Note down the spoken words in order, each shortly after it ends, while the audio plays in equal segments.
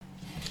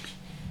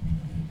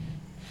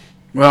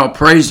Well,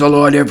 praise the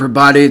Lord,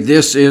 everybody.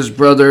 This is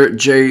Brother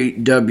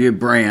J.W.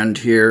 Brand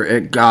here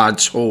at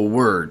God's Whole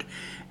Word.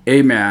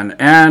 Amen.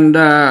 And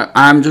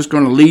I'm just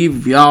going to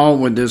leave y'all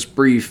with this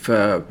brief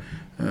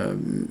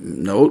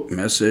note,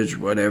 message,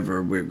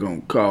 whatever we're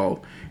going to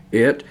call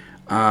it.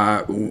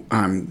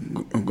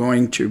 I'm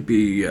going to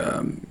be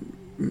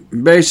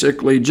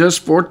basically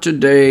just for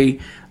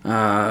today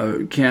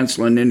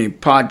canceling any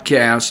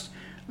podcast.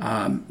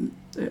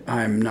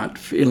 I'm not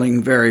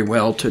feeling very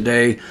well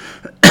today.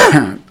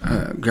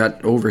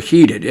 Got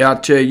overheated. I'll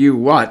tell you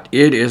what,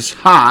 it is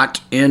hot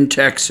in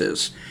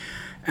Texas.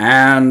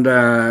 And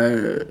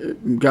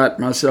got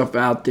myself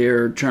out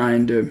there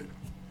trying to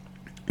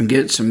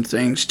get some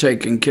things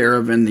taken care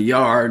of in the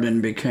yard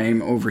and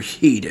became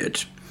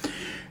overheated.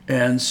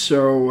 And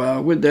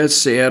so with that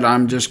said,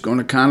 I'm just going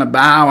to kind of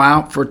bow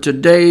out for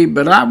today.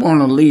 But I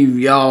want to leave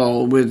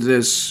y'all with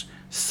this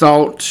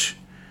thought.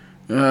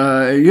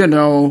 It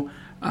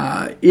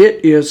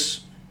is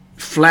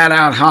flat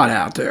out hot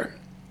out there.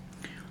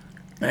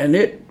 And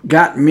it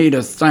got me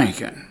to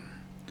thinking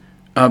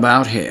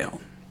about hell.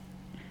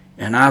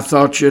 And I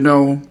thought,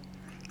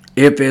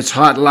 if it's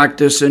hot like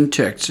this in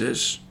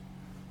Texas,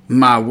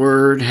 my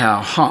word,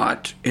 how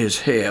hot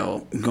is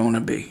hell going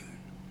to be?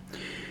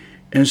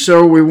 And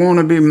so we want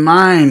to be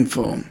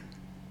mindful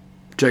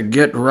to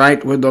get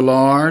right with the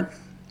Lord,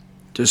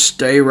 to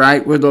stay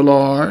right with the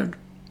Lord,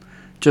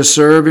 to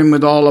serve Him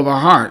with all of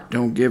our heart.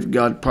 Don't give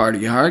God part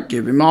of your heart,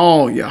 give Him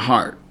all your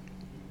heart.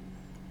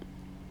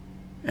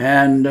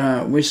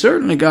 And we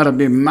certainly got to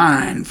be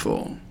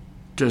mindful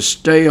to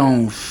stay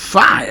on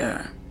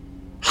fire,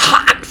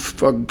 hot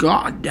for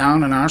God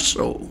down in our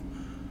soul,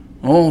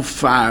 on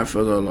fire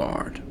for the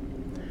Lord.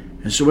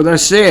 And so with that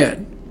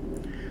said,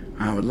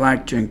 I would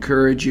like to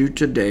encourage you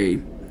today,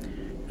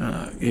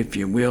 if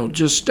you will,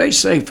 just stay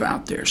safe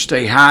out there.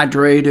 Stay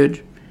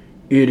hydrated.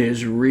 It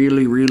is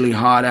really, really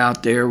hot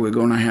out there. We're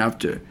going to have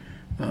to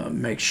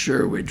make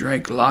sure we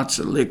drink lots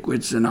of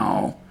liquids and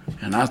all.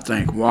 And I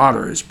think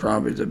water is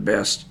probably the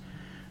best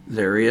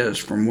there is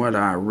from what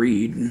I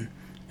read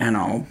and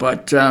all.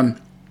 But and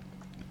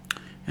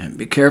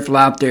be careful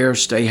out there.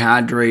 Stay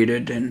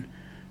hydrated. And,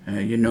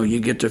 you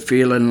get to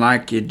feeling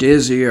like you're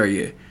dizzy or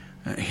your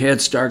head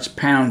starts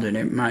pounding.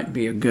 It might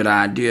be a good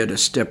idea to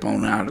step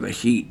on out of the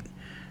heat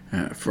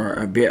for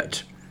a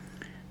bit.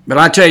 But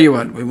I tell you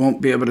what, we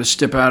won't be able to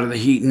step out of the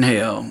heat in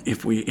hell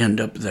if we end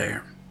up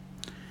there.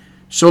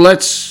 So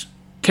let's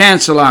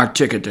cancel our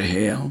ticket to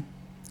hell.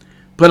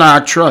 Put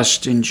our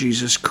trust in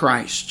Jesus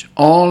Christ.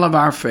 All of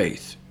our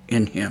faith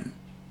in Him.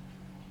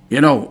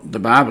 The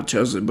Bible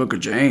tells in the book of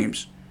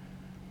James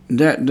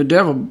that the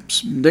devil,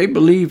 they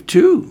believe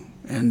too,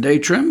 and they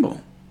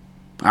tremble.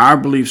 Our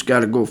belief's got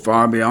to go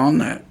far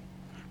beyond that,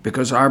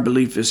 because our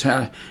belief is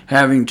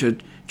having to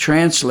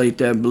translate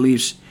that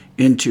beliefs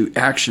into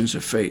actions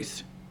of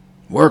faith.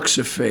 Works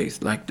of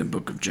faith, like the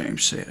book of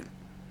James said.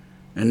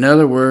 In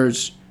other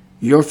words,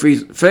 your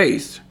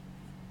faith,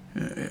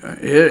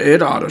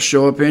 it ought to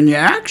show up in your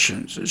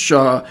actions. It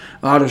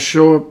ought to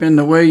show up in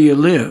the way you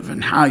live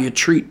and how you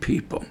treat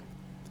people.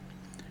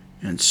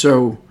 And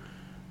so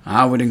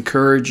I would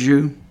encourage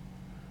you,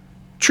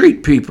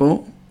 treat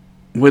people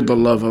with the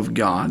love of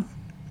God.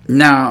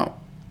 Now,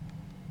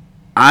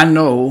 I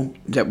know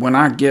that when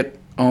I get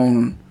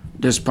on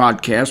this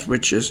podcast,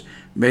 which is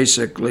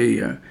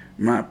basically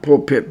my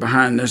pulpit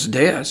behind this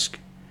desk,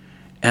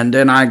 and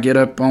then I get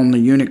up on the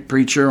Eunuch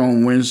Preacher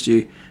on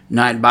Wednesday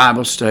night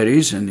Bible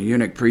studies and the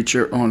Eunuch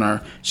Preacher on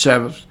our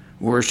Sabbath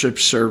worship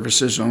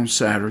services on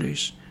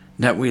Saturdays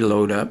that we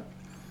load up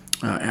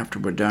after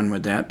we're done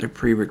with that. They're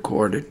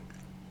pre-recorded.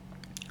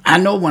 I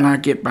know when I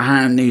get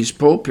behind these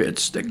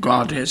pulpits that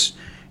God has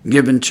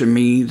given to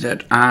me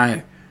that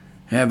I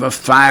have a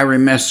fiery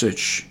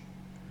message,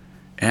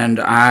 and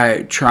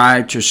I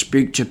try to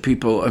speak to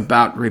people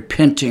about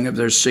repenting of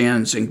their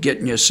sins and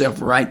getting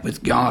yourself right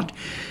with God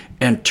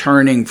and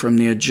turning from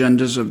the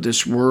agendas of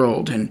this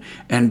world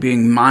and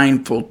being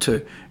mindful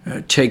to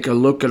take a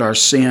look at our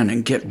sin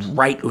and get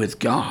right with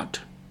God.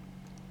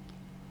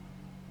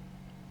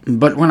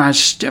 But when I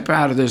step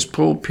out of this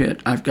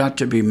pulpit, I've got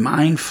to be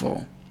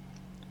mindful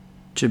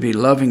to be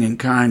loving and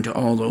kind to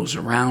all those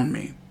around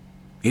me,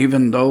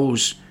 even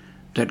those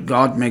that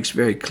God makes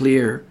very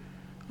clear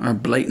are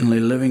blatantly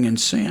living in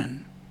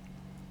sin.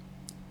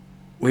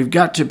 We've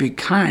got to be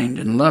kind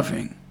and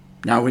loving.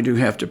 Now, we do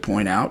have to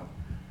point out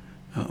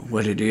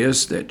what it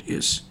is that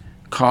is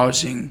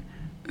causing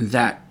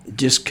that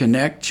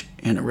disconnect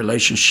in a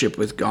relationship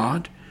with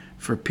God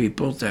for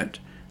people that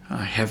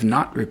have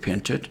not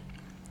repented.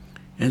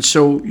 And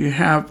so you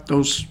have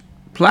those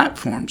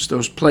platforms,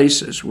 those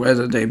places,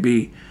 whether they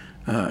be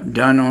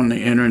done on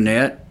the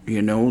internet. The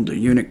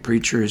Eunuch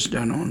Preacher is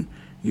done on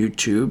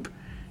YouTube,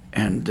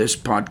 and this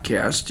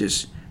podcast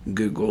is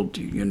Googled.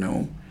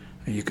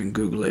 You can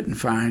Google it and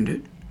find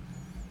it.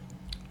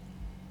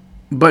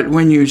 But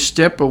when you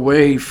step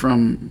away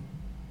from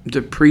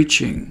the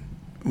preaching,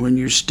 when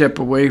you step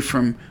away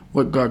from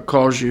what God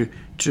calls you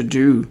to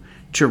do,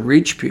 to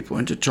reach people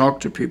and to talk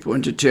to people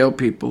and to tell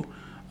people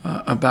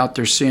about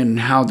their sin and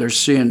how their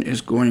sin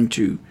is going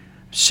to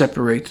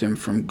separate them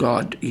from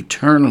God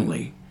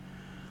eternally.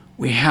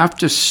 We have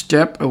to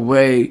step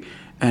away,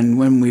 and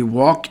when we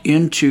walk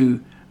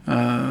into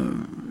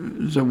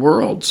the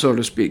world, so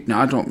to speak.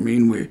 Now, I don't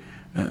mean we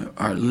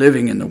are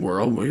living in the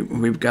world.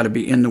 We've got to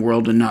be in the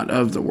world and not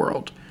of the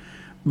world.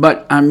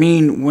 But I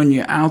mean, when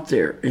you're out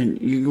there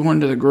and you go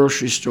into the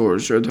grocery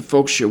stores or the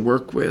folks you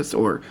work with,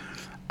 or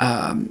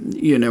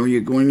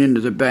you're going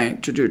into the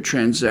bank to do a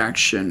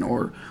transaction,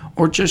 or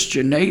just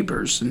your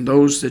neighbors and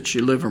those that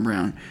you live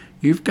around,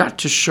 you've got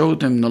to show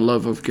them the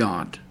love of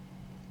God.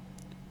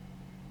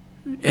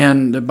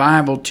 And the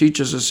Bible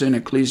teaches us in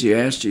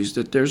Ecclesiastes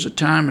that there's a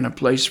time and a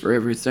place for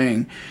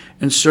everything.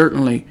 And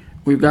certainly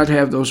we've got to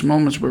have those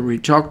moments where we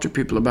talk to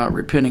people about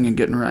repenting and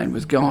getting right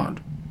with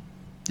God.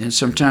 And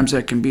sometimes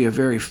that can be a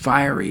very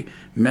fiery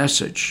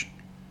message.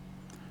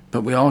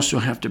 But we also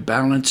have to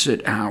balance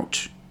it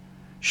out,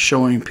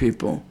 showing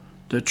people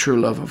the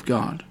true love of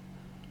God.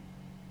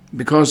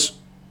 Because,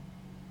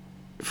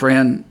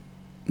 friend,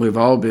 we've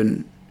all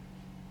been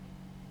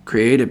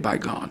created by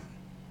God.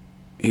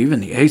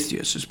 Even the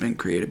atheist has been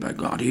created by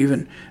God.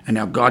 And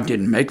now God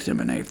didn't make them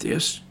an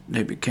atheist.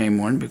 They became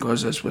one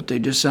because that's what they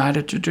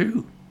decided to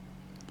do.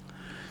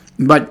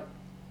 But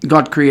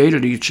God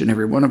created each and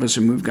every one of us,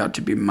 and we've got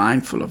to be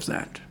mindful of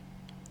that.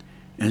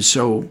 And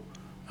so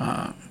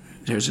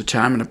there's a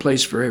time and a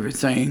place for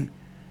everything.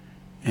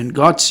 And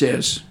God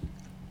says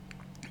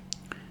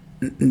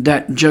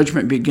that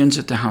judgment begins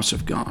at the house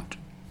of God.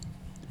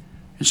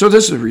 And so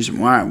this is the reason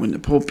why when the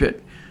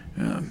pulpit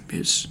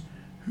is,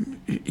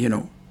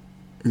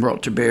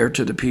 brought to bear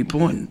to the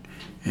people,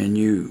 and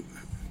you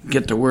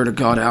get the word of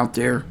God out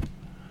there,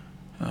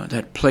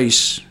 that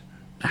place,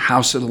 the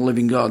house of the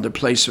living God, the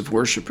place of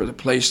worship, or the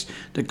place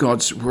that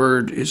God's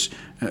word is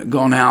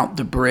gone out,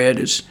 the bread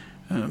is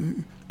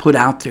put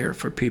out there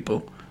for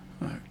people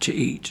to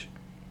eat.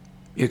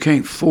 You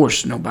can't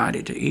force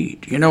nobody to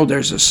eat.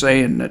 There's a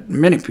saying that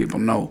many people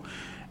know: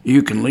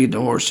 you can lead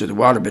the horse to the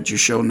water, but you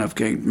sure enough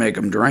can't make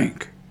them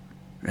drink.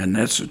 And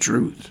that's the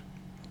truth.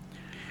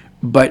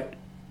 But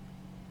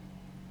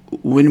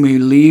when we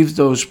leave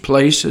those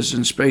places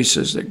and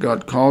spaces that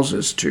God calls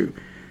us to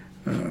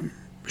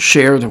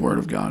share the Word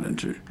of God and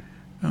to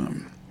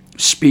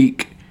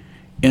speak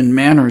in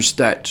manners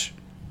that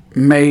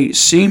may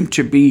seem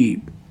to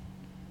be,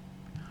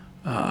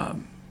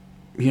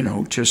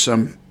 to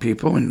some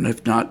people, and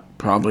if not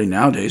probably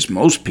nowadays,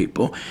 most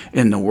people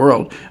in the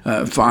world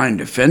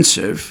find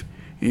offensive.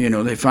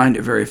 They find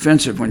it very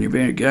offensive when you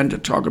begin to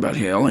talk about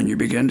hell, and you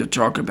begin to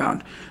talk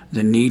about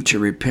the need to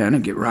repent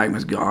and get right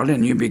with God,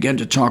 and you begin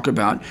to talk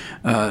about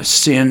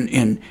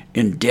sin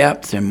in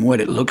depth and what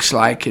it looks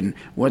like and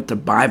what the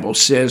Bible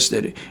says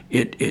that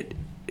it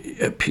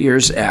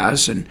appears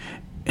as,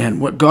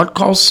 and what God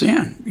calls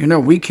sin.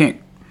 We can't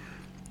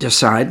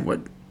decide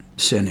what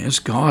sin is.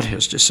 God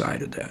has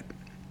decided that.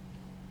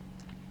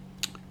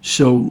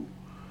 So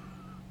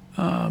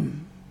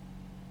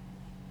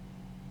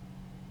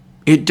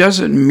it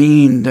doesn't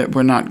mean that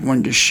we're not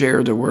going to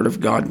share the Word of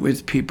God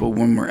with people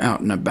when we're out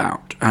and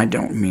about. I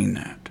don't mean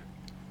that.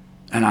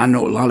 And I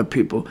know a lot of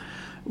people,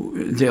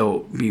 they'll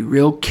be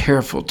real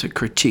careful to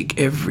critique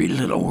every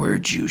little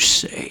word you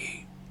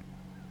say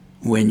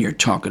when you're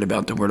talking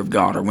about the Word of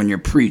God or when you're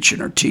preaching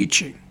or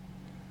teaching.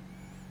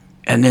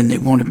 And then they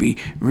want to be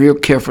real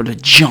careful to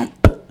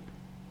jump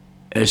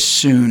as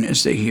soon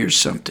as they hear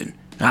something.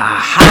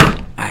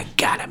 Aha! I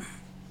got him.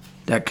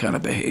 That kind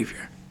of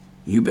behavior.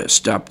 You better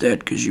stop that,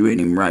 because you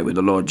ain't even right with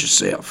the Lord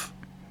yourself.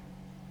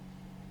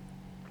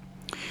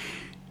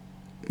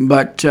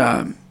 But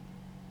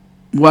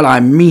what I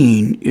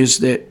mean is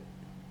that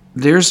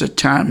there's a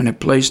time and a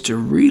place to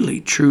really,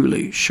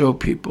 truly show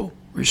people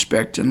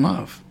respect and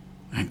love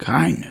and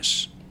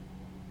kindness.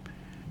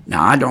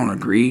 Now, I don't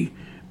agree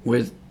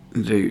with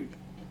the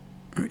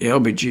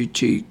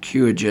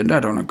LGBTQ agenda. I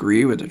don't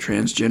agree with the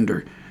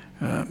transgender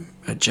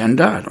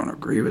agenda. I don't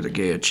agree with the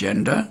gay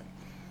agenda.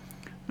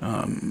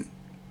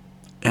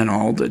 And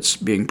all that's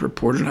being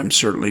purported. I'm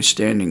certainly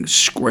standing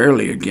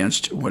squarely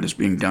against what is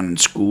being done in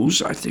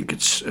schools. I think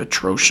it's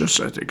atrocious.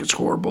 I think it's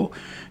horrible.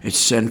 It's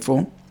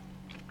sinful.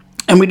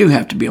 And we do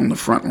have to be on the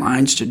front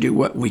lines to do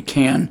what we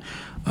can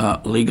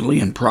legally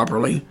and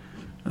properly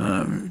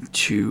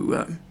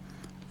to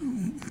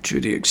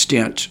the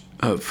extent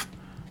of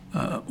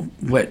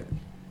what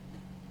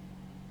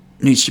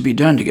needs to be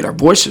done to get our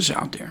voices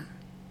out there.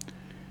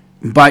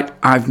 But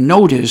I've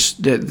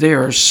noticed that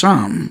there are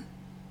some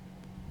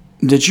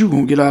that you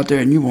won't get out there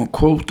and you won't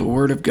quote the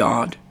Word of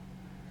God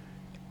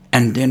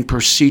and then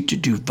proceed to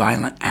do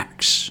violent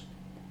acts.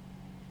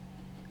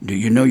 Do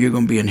you know you're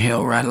going to be in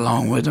hell right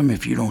along with them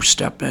if you don't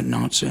stop that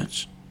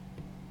nonsense?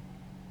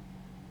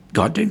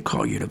 God didn't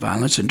call you to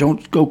violence, and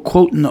don't go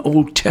quoting the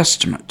Old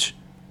Testament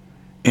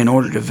in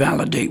order to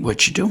validate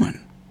what you're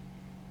doing.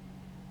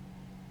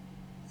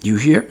 You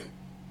hear?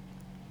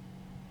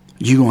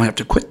 You're going to have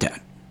to quit that,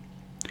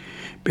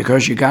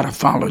 because you got to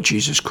follow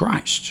Jesus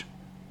Christ.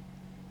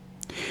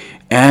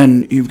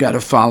 And you've got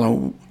to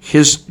follow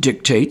his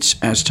dictates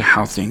as to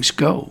how things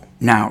go.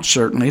 Now,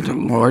 certainly the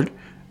Lord,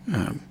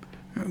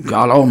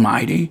 God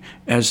Almighty,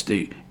 as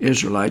the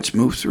Israelites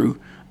moved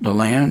through the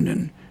land,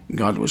 and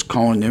God was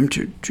calling them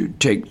to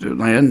take the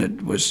land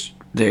that was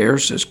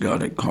theirs as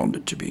God had called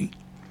it to be.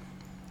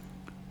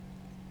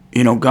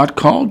 You know, God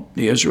called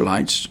the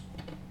Israelites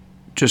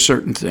to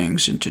certain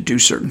things and to do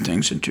certain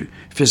things and to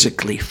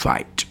physically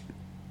fight.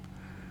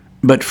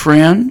 But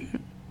friend,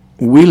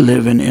 we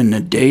live in the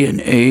day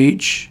and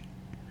age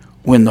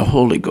when the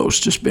Holy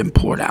Ghost has been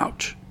poured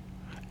out.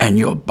 And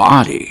your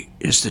body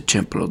is the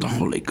temple of the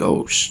Holy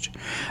Ghost.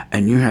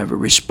 And you have a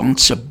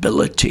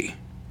responsibility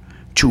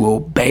to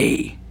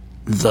obey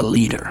the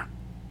leader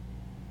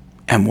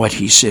and what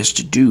he says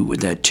to do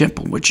with that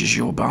temple, which is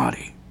your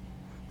body.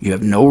 You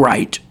have no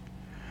right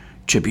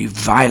to be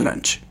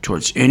violent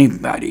towards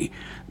anybody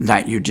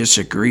that you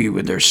disagree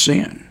with their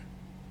sin.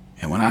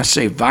 And when I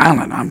say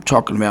violent, I'm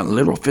talking about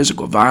literal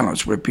physical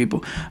violence where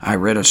people, I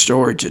read a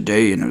story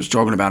today and it was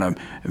talking about a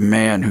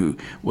man who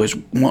was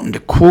wanting to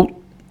quote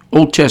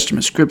Old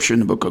Testament scripture in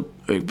the book of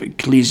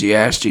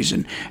Ecclesiastes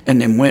and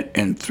then went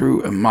and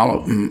threw a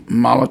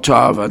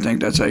Molotov, I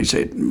think that's how you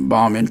say it,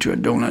 bomb into a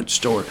donut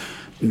store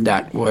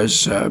that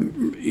was,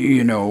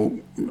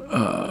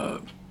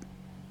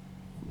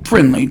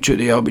 friendly to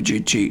the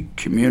LGBT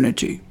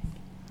community.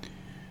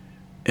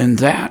 And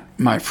that,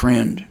 my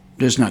friend,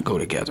 does not go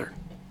together.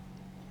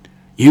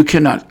 You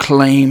cannot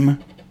claim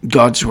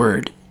God's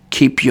word.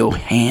 Keep your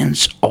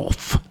hands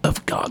off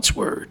of God's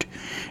word.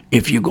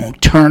 If you're going to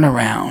turn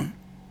around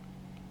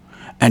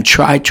and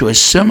try to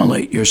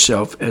assimilate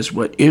yourself as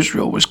what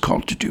Israel was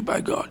called to do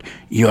by God.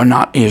 You're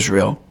not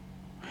Israel.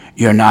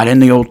 You're not in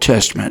the Old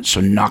Testament,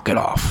 so knock it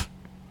off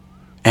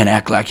and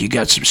act like you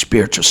got some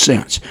spiritual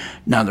sense.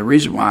 Now, the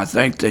reason why I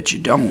think that you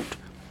don't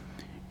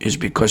is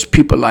because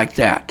people like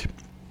that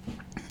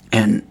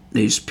and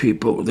these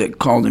people that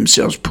call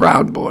themselves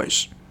Proud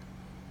Boys.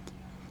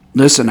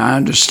 Listen, I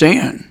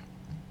understand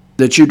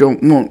that you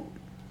don't want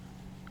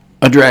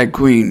a drag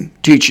queen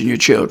teaching your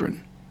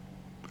children.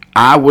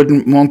 I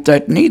wouldn't want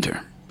that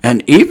neither.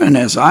 And even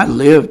as I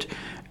lived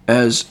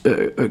as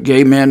a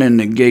gay man in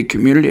the gay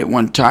community at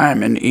one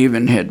time and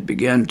even had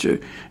begun to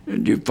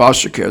do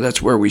foster care,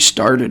 that's where we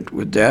started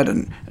with that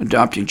and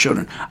adopting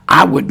children,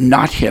 I would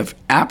not have,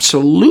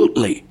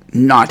 absolutely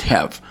not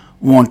have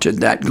wanted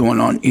that going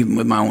on even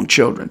with my own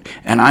children.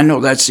 And I know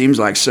that seems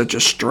like such a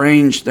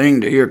strange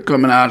thing to hear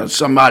coming out of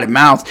somebody's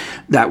mouth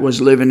that was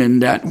living in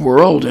that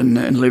world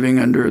and living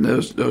under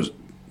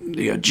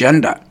the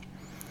agenda.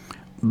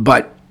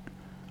 But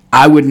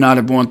I would not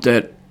have wanted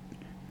that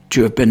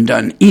to have been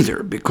done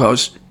either,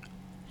 because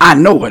I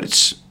know what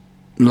it's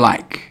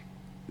like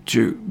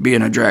to be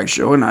in a drag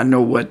show, and I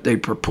know what they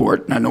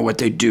purport, and I know what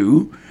they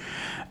do.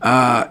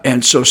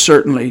 And so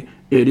certainly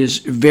it is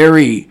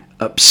very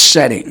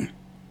upsetting.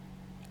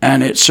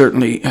 And it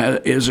certainly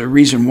is a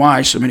reason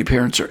why so many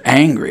parents are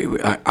angry.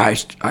 I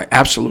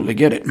absolutely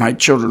get it. My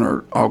children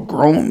are all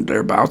grown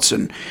thereabouts,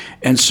 and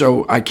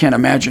so I can't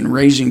imagine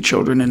raising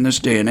children in this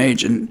day and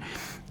age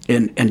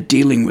and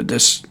dealing with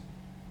this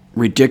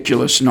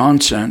ridiculous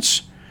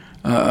nonsense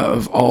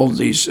of all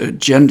these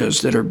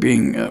agendas that are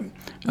being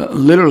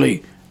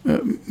literally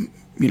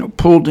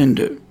pulled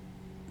into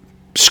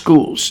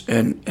schools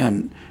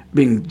and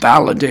being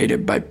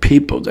validated by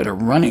people that are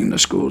running the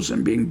schools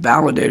and being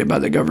validated by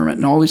the government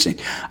and all these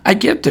things. I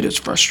get that it's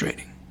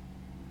frustrating.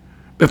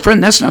 But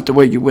friend, that's not the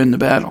way you win the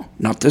battle.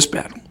 Not this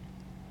battle.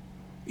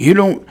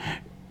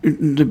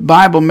 The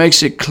Bible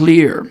makes it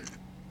clear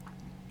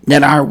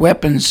that our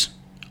weapons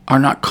are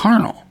not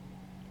carnal.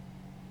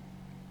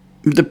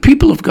 The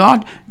people of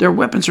God, their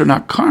weapons are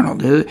not carnal.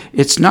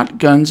 It's not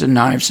guns and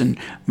knives and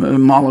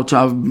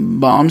Molotov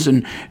bombs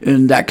and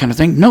that kind of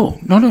thing. No.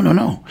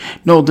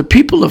 No, the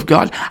people of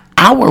God,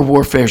 our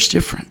warfare is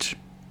different.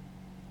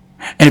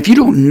 And if you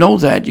don't know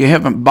that, you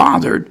haven't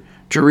bothered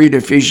to read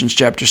Ephesians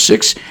chapter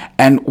 6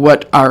 and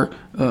what our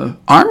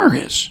armor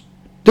is.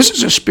 This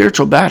is a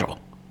spiritual battle.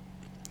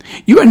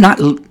 You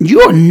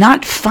are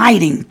not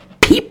fighting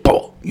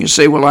people. You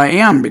say, well, I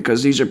am,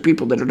 because these are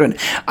people that are doing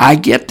it. I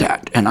get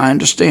that, and I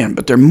understand,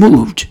 but they're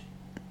moved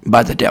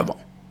by the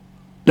devil.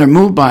 They're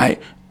moved by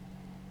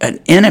an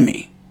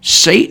enemy,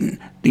 Satan,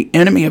 the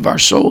enemy of our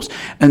souls.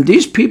 And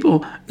these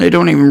people, they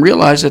don't even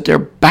realize that they're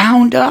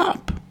bound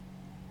up,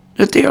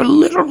 that they are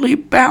literally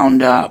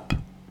bound up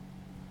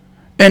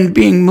and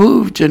being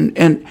moved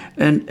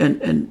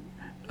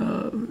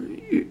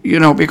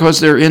because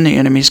they're in the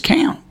enemy's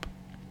camp.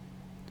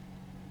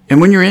 And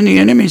when you're in the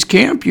enemy's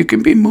camp, you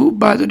can be moved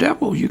by the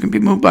devil. You can be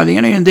moved by the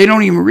enemy, and they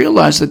don't even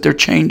realize that they're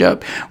chained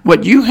up.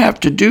 What you have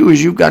to do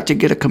is you've got to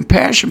get a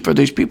compassion for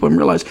these people and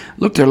realize,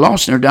 look, they're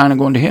lost and they're dying and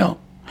going to hell.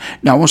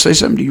 Now, I want to say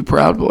something to you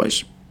Proud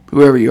Boys,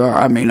 whoever you are.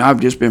 I mean, I've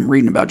just been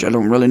reading about you. I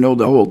don't really know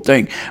the whole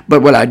thing.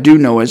 But what I do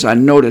know is I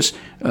notice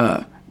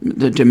the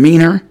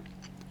demeanor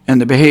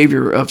and the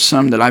behavior of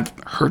some that I've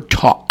heard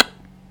talk.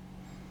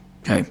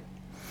 Okay?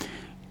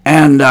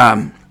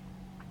 And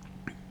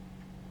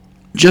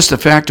just the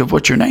fact of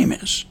what your name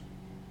is.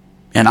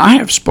 And I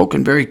have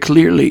spoken very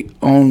clearly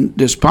on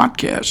this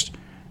podcast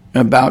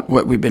about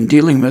what we've been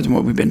dealing with and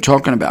what we've been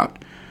talking about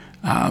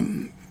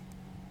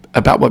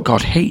what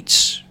God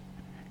hates.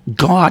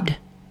 God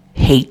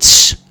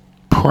hates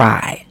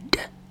pride.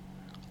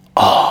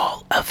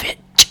 All of it.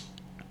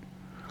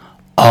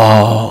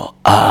 All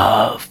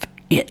of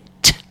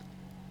it.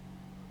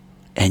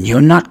 And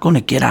you're not going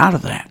to get out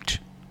of that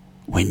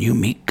when you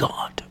meet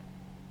God.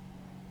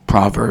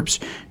 Proverbs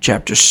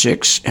chapter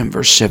 6 and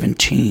verse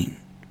 17.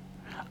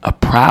 A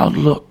proud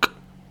look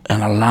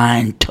and a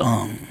lying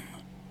tongue.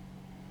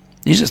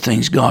 These are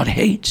things God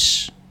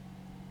hates.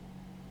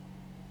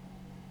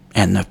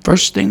 And the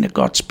first thing that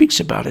God speaks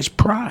about is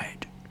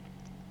pride.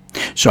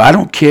 So I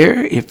don't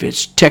care if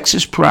it's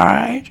Texas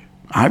pride.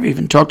 I've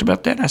even talked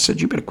about that. I said,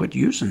 you better quit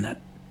using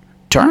that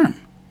term.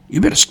 You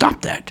better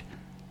stop that.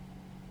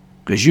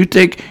 Because you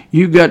think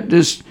you got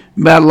this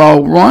battle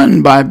all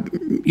won by,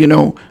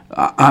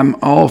 I'm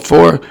all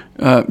for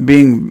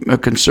being a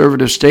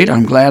conservative state.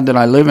 I'm glad that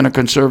I live in a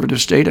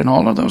conservative state and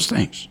all of those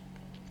things.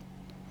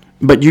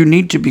 But you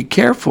need to be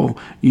careful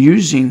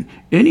using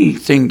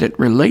anything that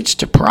relates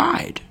to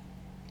pride,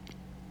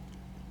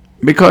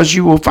 because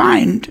you will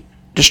find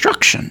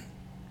destruction.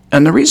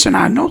 And the reason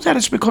I know that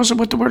is because of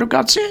what the Word of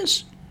God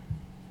says.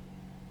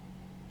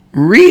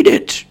 Read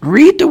it.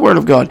 Read the Word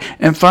of God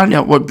and find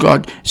out what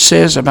God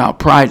says about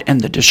pride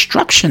and the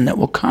destruction that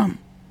will come.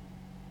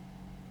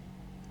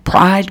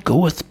 Pride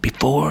goeth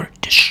before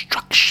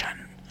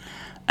destruction,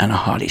 and a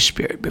haughty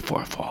spirit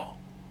before a fall.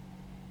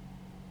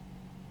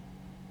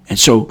 And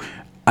so,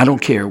 I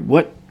don't care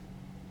what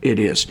it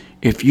is.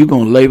 If you're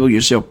going to label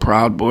yourself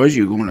Proud Boys,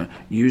 you're going to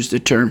use the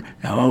term,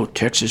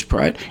 Texas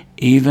pride,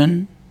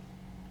 even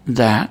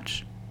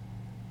that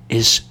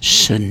is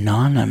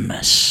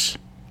synonymous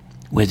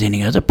with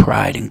any other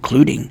pride,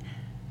 including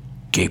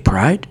gay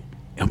pride,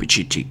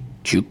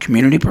 LGBTQ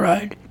community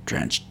pride,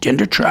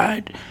 transgender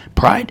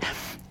pride,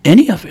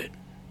 any of it.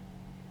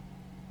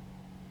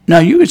 Now,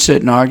 you could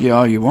sit and argue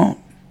all you want.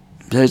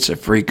 It's a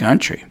free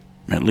country,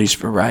 at least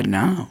for right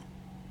now.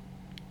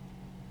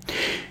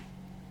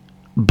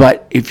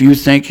 But if you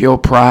think your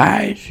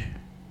pride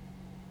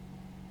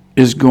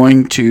is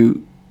going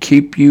to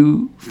keep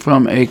you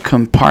from a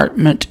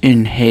compartment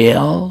in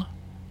hell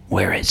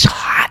where it's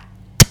hot,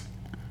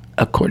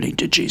 according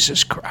to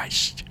Jesus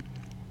Christ,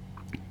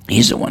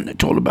 He's the one that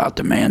told about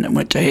the man that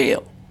went to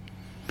hell.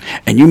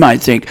 And you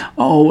might think,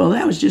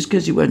 that was just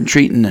because he wasn't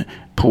treating the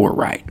poor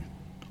right.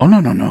 Oh,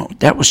 no.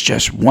 That was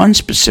just one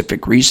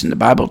specific reason. The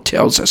Bible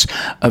tells us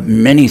of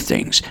many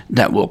things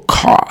that will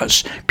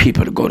cause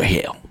people to go to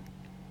hell.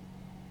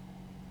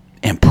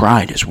 And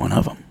pride is one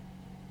of them.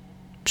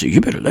 So you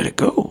better let it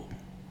go.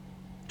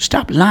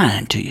 Stop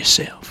lying to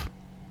yourself.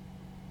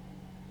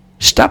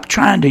 Stop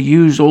trying to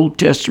use Old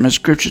Testament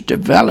scriptures to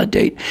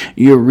validate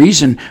your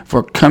reason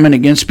for coming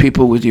against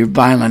people with your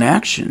violent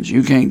actions.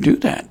 You can't do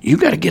that. You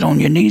got to get on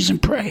your knees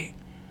and pray.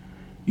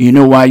 You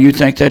know why you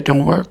think that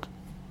don't work?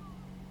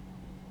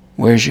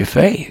 Where's your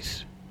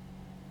faith?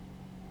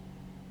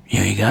 You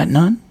ain't got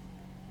none?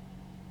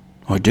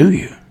 Or do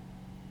you?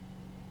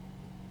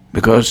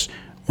 Because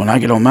when I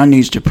get on my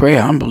knees to pray,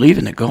 I'm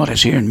believing that God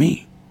is hearing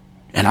me.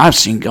 And I've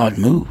seen God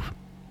move.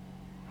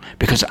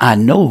 Because I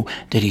know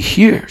that He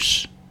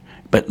hears.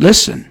 But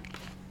listen,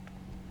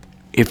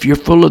 if you're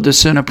full of the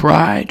sin of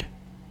pride,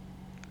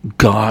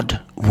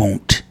 God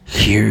won't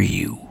hear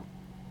you.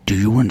 Do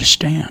you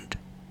understand?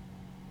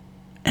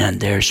 And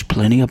there's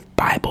plenty of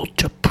Bible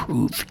to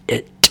prove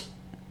it.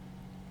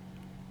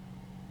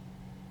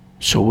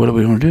 So what are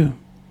we going to do?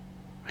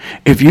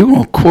 If you're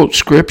going to quote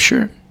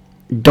Scripture,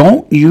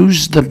 don't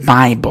use the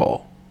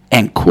Bible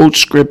and quote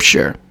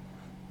Scripture,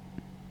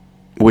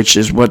 which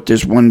is what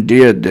this one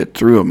did that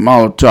threw a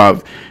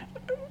Molotov,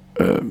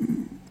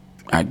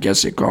 I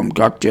guess they call them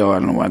cocktail. I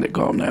don't know why they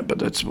call them that, but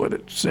that's what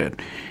it said.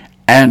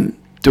 And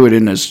threw it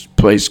in this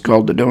place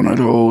called the Donut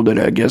Hole that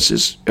I guess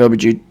is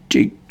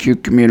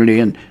LGBTQ community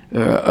and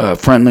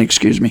friendly,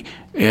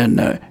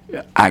 And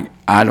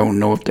I don't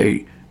know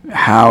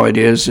how it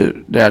is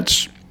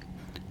that's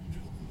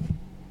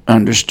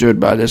understood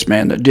by this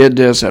man that did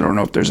this. I don't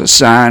know if there's a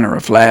sign or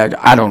a flag.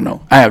 I don't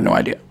know. I have no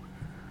idea.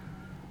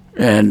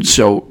 And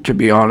so, to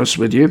be honest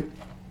with you,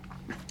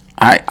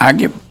 I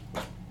get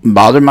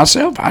bothered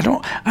myself. I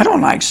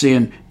don't like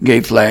seeing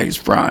gay flags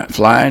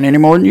flying any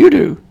more than you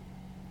do.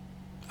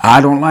 I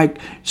don't like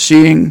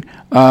seeing,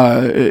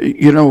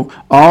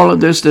 all of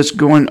this that's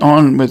going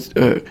on with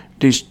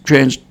these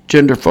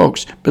transgender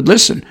folks. But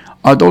listen,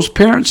 are those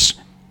parents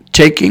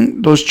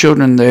taking those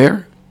children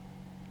there?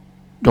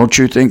 Don't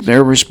you think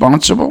they're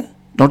responsible?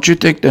 Don't you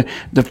think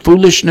the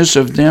foolishness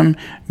of them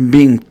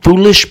being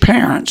foolish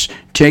parents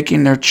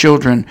taking their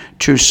children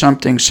to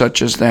something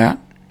such as that?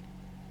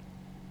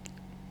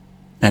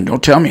 And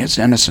don't tell me it's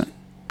innocent.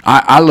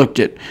 I looked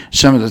at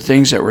some of the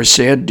things that were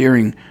said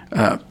during,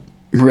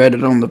 read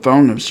it on the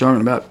phone. I was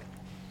talking about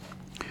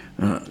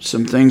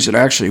some things that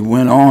actually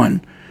went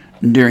on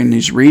during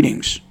these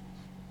readings.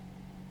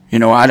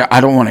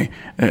 I don't want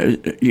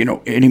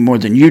to, any more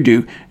than you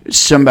do,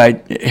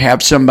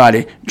 have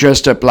somebody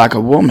dressed up like a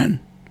woman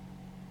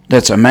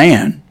that's a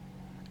man,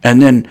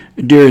 and then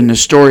during the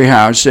story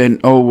house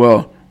saying, oh,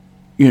 well,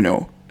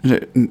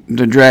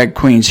 the drag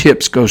queen's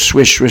hips go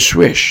swish, swish,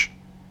 swish.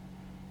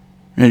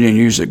 They didn't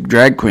use the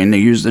drag queen. They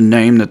used the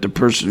name that the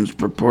person's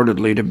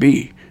purportedly to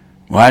be.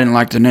 Well, I didn't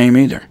like the name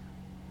either.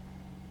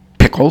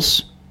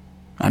 Pickles.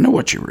 I know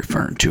what you're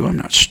referring to. I'm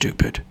not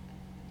stupid.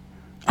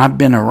 I've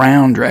been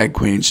around drag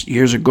queens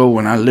years ago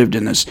when I lived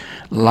in this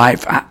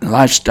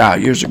lifestyle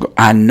years ago.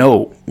 I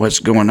know what's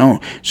going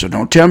on. So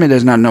don't tell me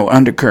there's not no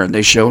undercurrent.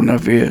 They sure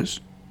enough is.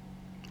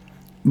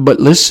 But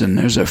listen,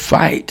 there's a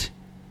fight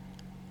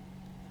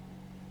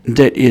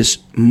that is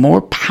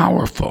more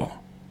powerful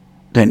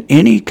than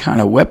any kind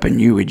of weapon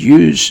you would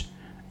use.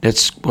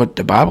 That's what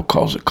the Bible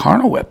calls a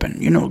carnal weapon.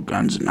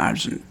 Guns and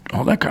knives and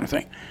all that kind of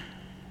thing.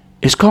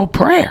 It's called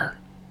prayer.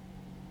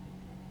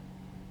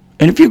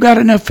 And if you got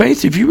enough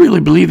faith, if you really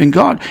believe in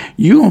God,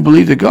 you're going to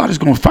believe that God is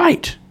going to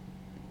fight.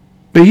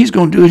 But he's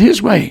going to do it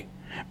his way.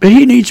 But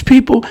he needs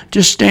people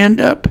to stand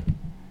up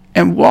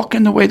and walk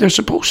in the way they're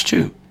supposed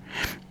to.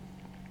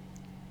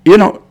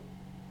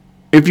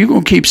 If you're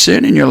going to keep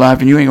sin in your life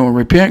and you ain't going to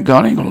repent,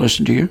 God ain't going to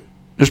listen to you.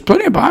 There's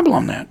plenty of Bible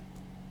on that.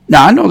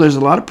 Now, I know there's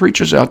a lot of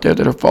preachers out there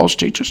that are false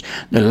teachers.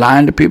 They're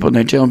lying to people and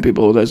they're telling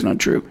people, oh, that's not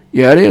true.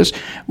 Yeah, it is.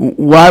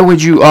 Why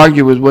would you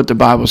argue with what the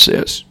Bible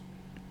says?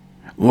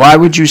 Why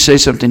would you say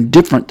something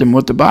different than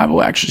what the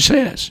Bible actually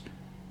says?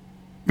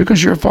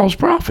 Because you're a false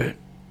prophet.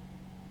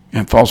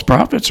 And false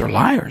prophets are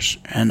liars.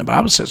 And the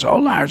Bible says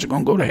all liars are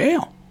going to go to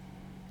hell.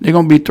 They're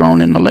going to be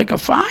thrown in the lake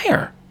of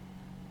fire.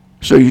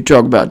 So you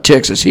talk about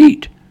Texas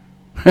heat.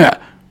 Oh,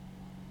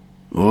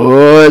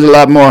 there's a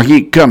lot more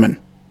heat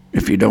coming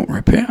if you don't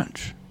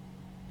repent.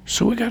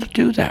 So we got to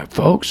do that,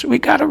 folks. We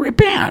got to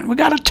repent. We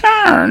got to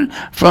turn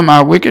from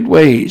our wicked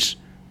ways.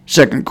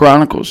 2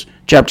 Chronicles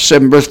chapter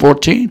 7, verse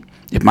 14.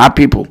 If my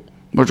people,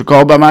 which are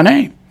called by my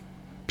name,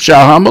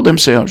 shall humble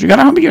themselves. You got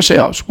to humble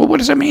yourselves. Well, what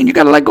does that mean? You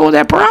got to let go of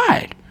that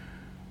pride.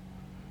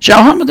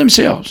 Shall humble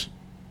themselves.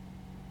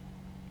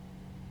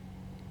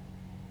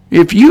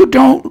 If you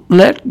don't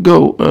let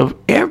go of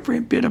every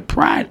bit of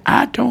pride,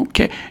 I don't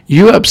care.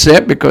 You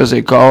upset because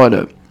they call it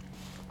a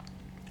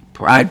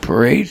pride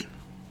parade?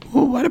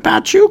 Well, what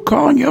about you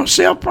calling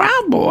yourself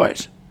Proud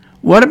Boys?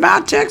 What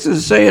about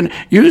Texas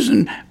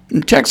using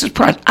Texas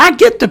pride? I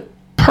get the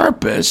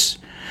purpose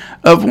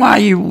of why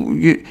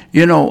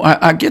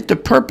I get the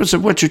purpose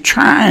of what you're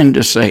trying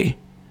to say.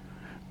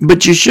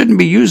 But you shouldn't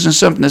be using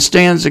something that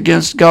stands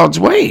against God's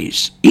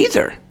ways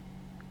either.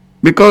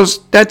 Because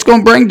that's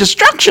going to bring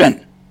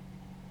destruction.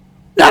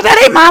 Now,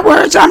 that ain't my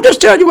words. I'm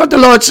just telling you what the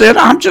Lord said.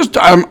 I'm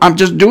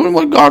just doing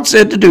what God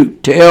said to do.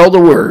 Tell the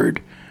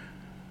word.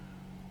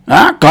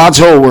 God's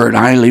whole word.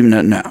 I ain't leaving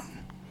nothing out.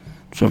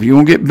 So if you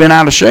won't get bent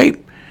out of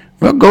shape,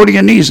 well, go to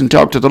your knees and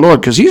talk to the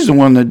Lord, because he's the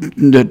one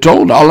that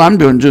told. All I'm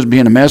doing is just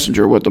being a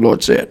messenger of what the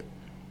Lord said.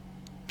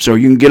 So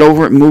you can get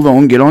over it and move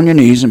on, get on your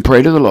knees and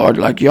pray to the Lord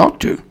like you ought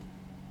to.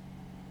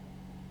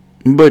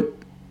 But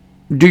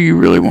do you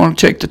really want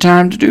to take the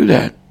time to do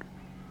that?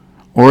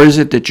 Or is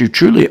it that you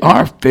truly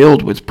are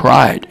filled with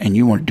pride and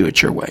you want to do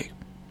it your way?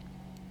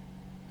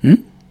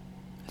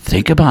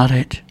 Think about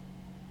it.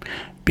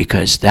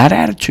 Because that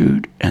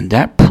attitude and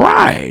that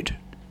pride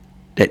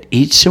that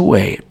eats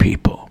away at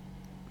people,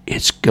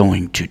 it's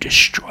going to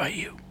destroy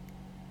you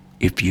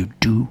if you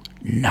do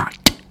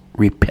not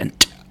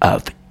repent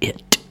of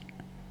it.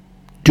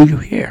 Do you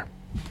hear?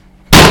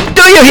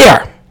 Do you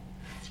hear?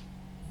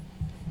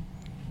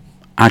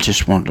 I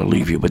just wanted to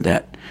leave you with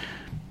that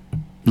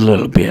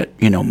little bit.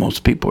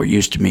 Most people are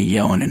used to me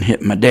yelling and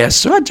hitting my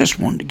desk, so I just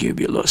wanted to give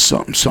you a little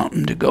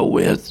something to go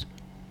with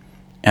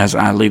as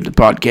I leave the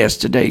podcast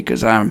today,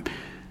 because I'm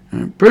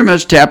pretty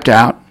much tapped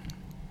out.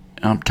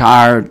 I'm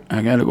tired.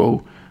 I got to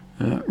go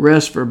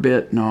rest for a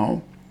bit and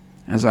all.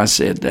 As I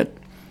said, that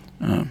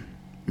I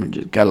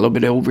just got a little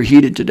bit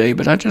overheated today,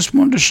 but I just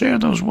wanted to share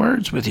those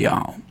words with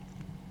y'all.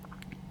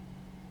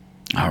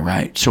 All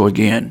right. So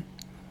again,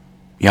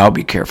 y'all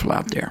be careful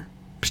out there.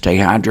 Stay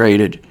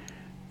hydrated,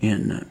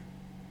 and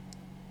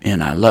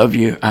I love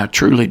you. I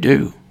truly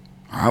do.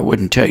 I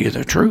wouldn't tell you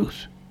the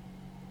truth.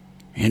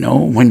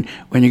 When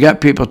you got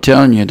people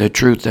telling you the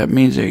truth, that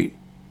means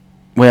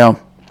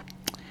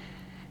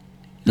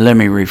let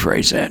me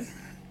rephrase that.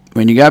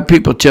 When you got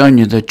people telling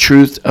you the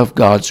truth of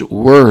God's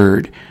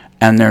word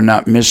and they're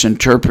not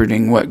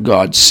misinterpreting what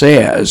God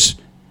says,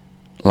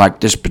 like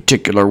this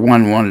particular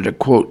one wanted to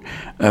quote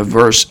a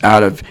verse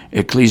out of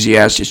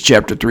Ecclesiastes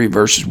chapter 3,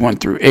 verses 1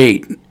 through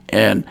 8.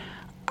 And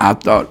I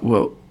thought,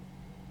 well,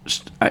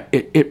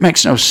 it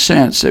makes no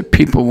sense that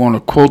people want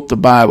to quote the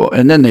Bible.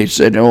 And then they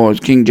said, oh,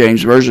 it's King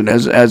James Version,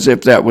 as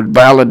if that would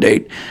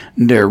validate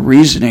their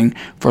reasoning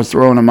for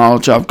throwing a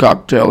Molotov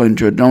cocktail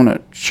into a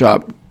donut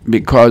shop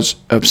because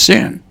of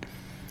sin.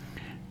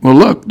 Well,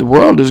 look, the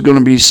world is going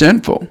to be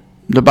sinful.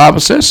 The Bible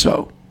says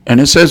so. And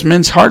it says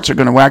men's hearts are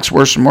going to wax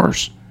worse and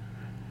worse.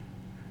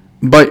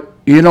 But,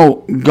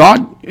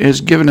 God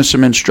has given us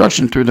some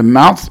instruction through the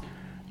mouth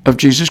of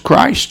Jesus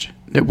Christ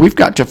that we've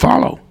got to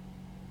follow.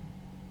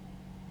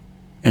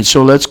 And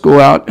so let's go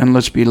out and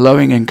let's be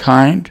loving and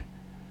kind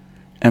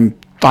and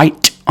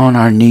fight on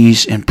our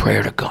knees in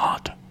prayer to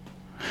God.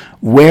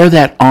 Wear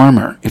that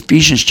armor.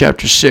 Ephesians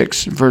chapter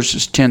 6,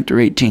 verses 10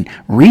 through 18.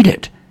 Read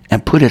it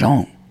and put it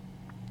on.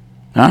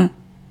 Huh?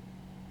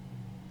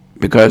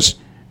 Because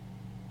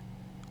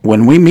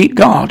when we meet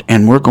God,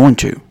 and we're going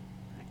to,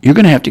 you're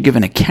going to have to give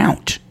an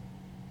account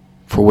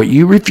for what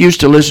you refuse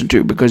to listen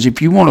to. Because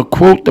if you want to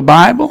quote the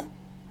Bible,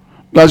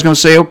 God's going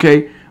to say,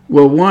 okay,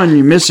 well, one,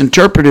 you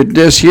misinterpreted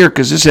this here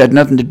because this had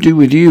nothing to do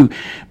with you.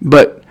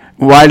 But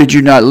why did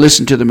you not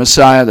listen to the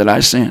Messiah that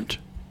I sent?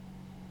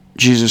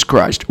 Jesus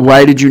Christ.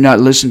 Why did you not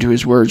listen to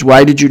his words?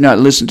 Why did you not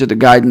listen to the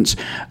guidance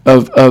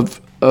of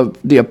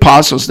the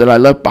apostles that I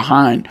left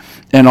behind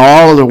and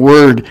all of the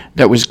word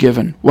that was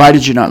given? Why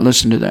did you not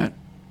listen to that?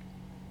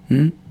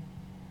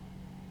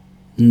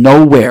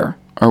 Nowhere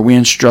are we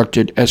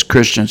instructed as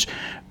Christians,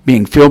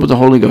 being filled with the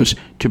Holy Ghost,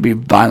 to be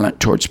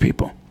violent towards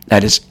people.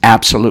 That is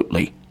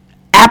absolutely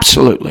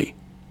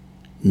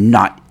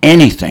not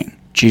anything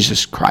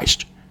Jesus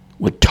Christ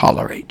would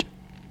tolerate.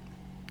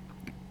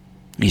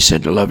 He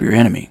said to love your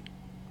enemy.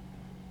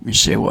 You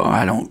say, well,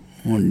 I don't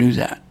want to do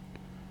that.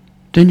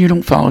 Then you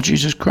don't follow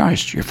Jesus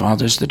Christ. Your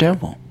father's the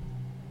devil.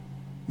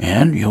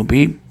 And you'll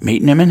be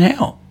meeting him in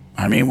hell.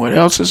 I mean, what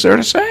else is there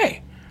to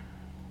say?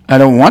 I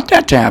don't want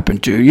that to happen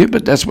to you,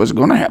 but that's what's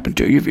going to happen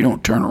to you if you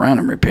don't turn around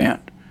and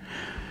repent.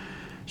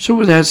 So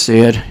with that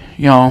said,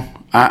 y'all,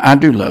 I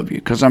do love you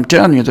because I'm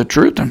telling you the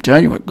truth. I'm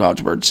telling you what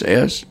God's word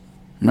says.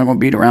 I'm not going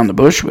to beat around the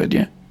bush with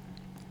you.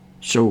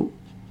 So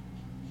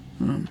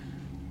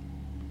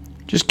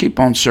just keep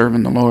on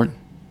serving the Lord.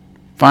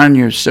 Find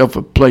yourself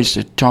a place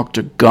to talk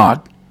to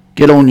God.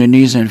 Get on your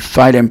knees and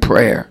fight in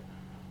prayer,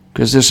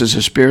 because this is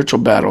a spiritual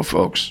battle,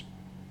 folks.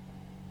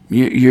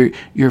 You're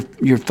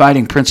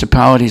fighting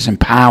principalities and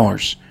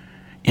powers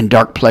in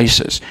dark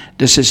places.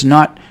 This is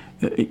not,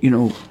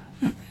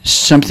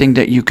 something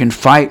that you can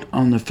fight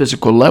on the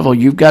physical level.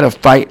 You've got to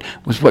fight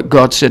with what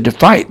God said to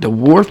fight. The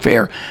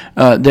warfare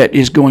that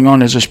is going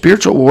on is a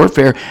spiritual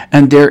warfare,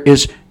 and there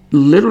is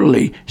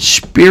literally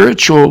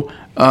spiritual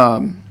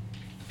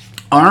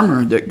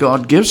armor that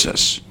God gives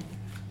us.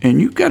 And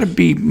you've got to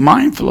be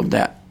mindful of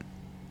that.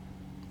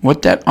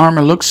 What that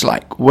armor looks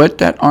like. What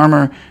that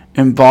armor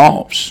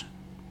involves.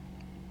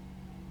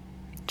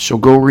 So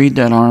go read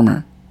that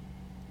armor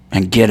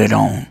and get it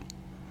on.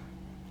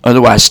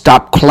 Otherwise,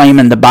 stop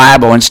claiming the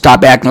Bible and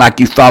stop acting like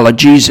you follow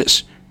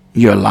Jesus.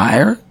 You're a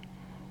liar,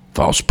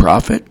 false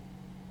prophet.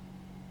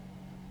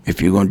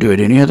 If you're going to do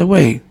it any other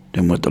way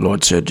than what the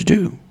Lord said to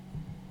do.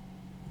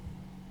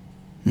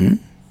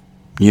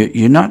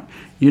 You're not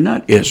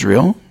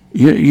Israel.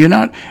 You're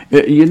not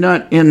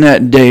in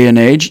that day and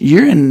age.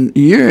 You're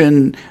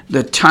in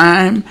the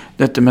time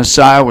that the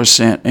Messiah was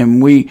sent,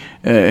 and we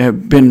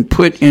have been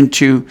put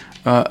into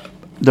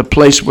the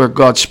place where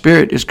God's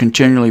Spirit is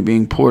continually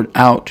being poured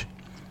out,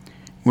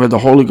 where the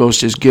Holy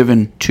Ghost is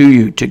given to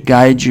you to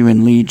guide you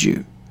and lead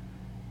you.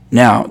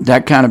 Now,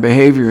 that kind of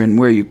behavior and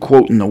where you're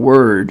quoting the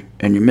Word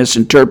and you're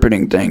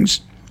misinterpreting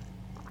things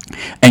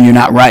and you're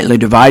not rightly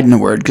dividing the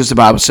Word, because the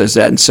Bible says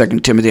that in 2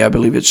 Timothy, I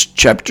believe it's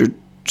 2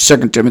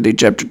 Timothy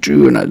chapter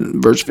 2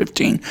 and verse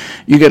 15.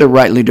 You got to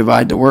rightly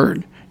divide the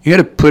Word. You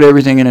got to put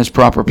everything in its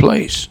proper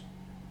place.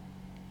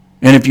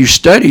 And if you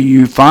study,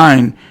 you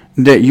find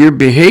that your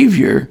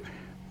behavior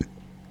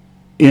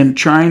in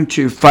trying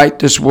to fight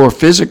this war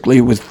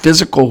physically with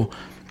physical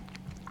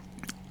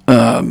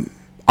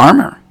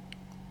armor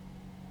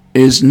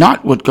is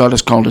not what God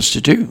has called us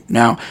to do.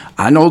 Now,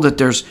 I know that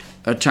there's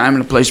a time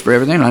and a place for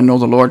everything. I know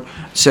the Lord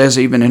says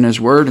even in His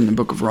Word, in the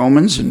book of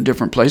Romans and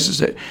different places,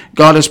 that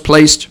God has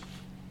placed,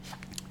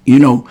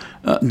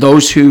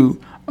 those who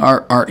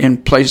are in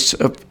place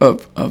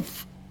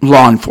of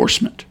law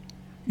enforcement.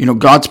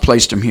 God's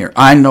placed them here.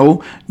 I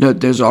know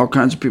that there's all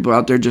kinds of people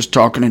out there just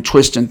talking and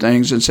twisting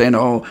things and saying,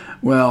 "Oh,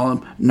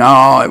 well,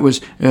 no, it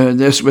was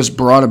this was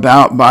brought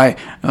about by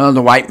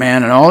the white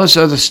man and all this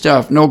other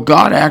stuff." No,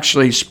 God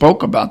actually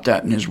spoke about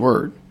that in His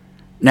Word.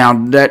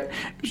 Now,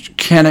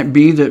 can it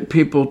be that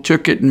people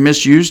took it and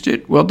misused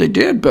it? Well, they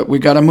did, but we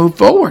got to move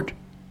forward.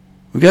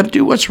 We got to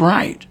do what's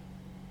right.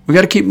 We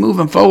got to keep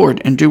moving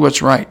forward and do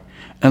what's right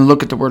and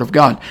look at the Word of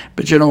God.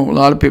 But a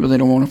lot of people, they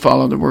don't want to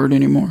follow the Word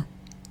anymore.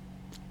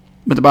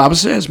 But the Bible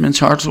says men's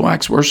hearts will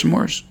wax worse and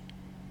worse.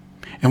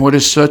 And what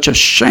is such a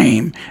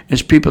shame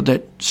is people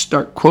that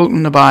start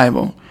quoting the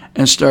Bible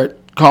and start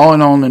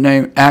calling on the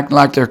name, act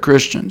like they're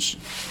Christians.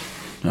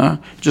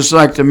 Just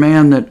like the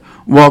man that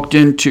walked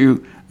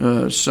into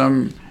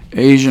some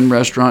Asian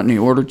restaurant and he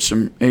ordered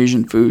some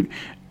Asian food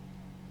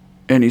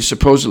and he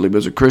supposedly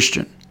was a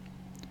Christian.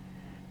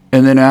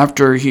 And then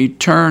after he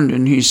turned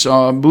and he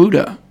saw a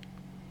Buddha,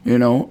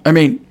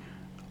 I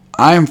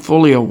am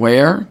fully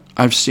aware.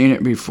 I've seen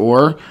it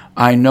before.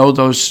 I know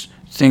those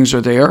things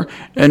are there.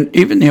 And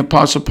even the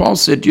Apostle Paul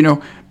said,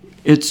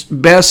 it's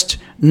best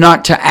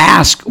not to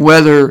ask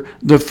whether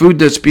the food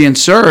that's being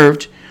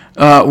served,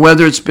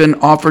 whether it's been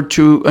offered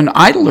to an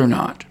idol or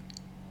not.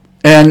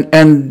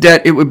 and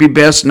that it would be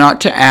best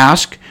not to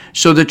ask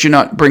so that you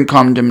not bring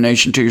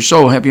condemnation to your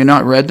soul. Have you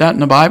not read that in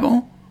the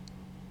Bible?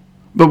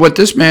 But what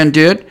this man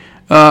did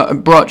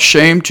brought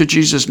shame to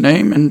Jesus'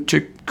 name and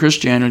to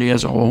Christianity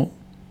as a whole,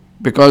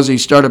 because he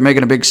started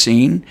making a big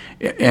scene.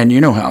 And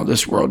you know how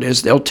this world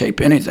is. They'll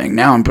tape anything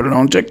now and put it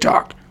on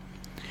TikTok.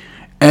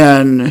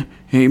 And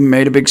he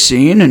made a big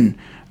scene and,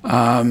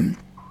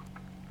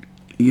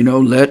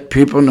 let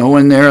people know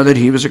in there that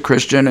he was a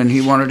Christian and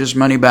he wanted his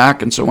money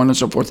back and so on and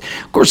so forth.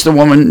 Of course, the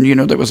woman,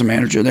 that was a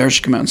manager there,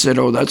 she came out and said,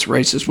 oh, that's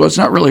racist. Well, it's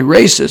not really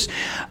racist.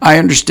 I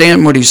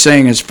understand what he's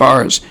saying as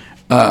far as,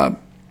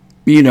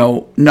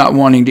 not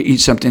wanting to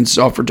eat something that's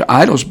offered to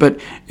idols. But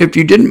if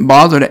you didn't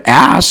bother to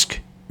ask,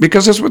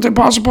 because that's what the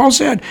Apostle Paul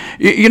said,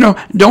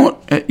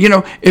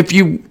 if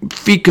you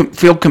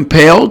feel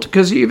compelled,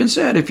 because he even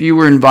said if you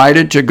were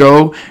invited to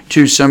go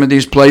to some of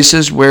these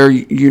places where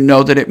you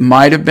know that it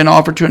might have been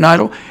offered to an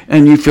idol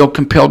and you feel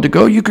compelled to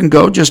go, you can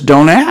go, just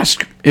don't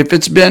ask if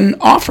it's been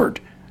offered.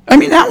 I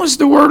mean, that was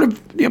the word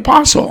of the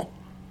apostle.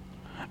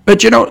 But,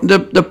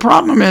 the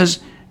problem is,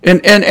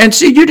 and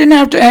see, you didn't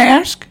have to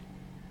ask.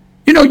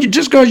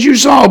 Just because you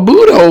saw a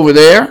Buddha over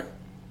there,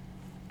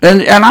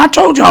 and I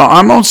told y'all,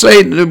 I'm going to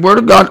say the word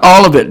of God,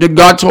 all of it,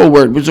 God's whole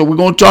word. So we're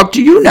going to talk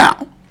to you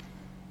now.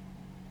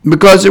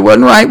 Because it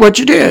wasn't right what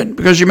you did.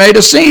 Because you made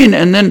a scene,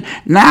 and then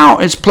now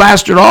it's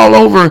plastered all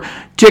over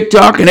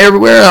TikTok and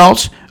everywhere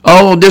else.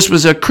 Oh, this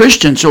was a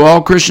Christian, so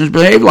all Christians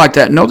behave like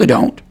that. No, they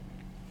don't.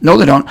 No,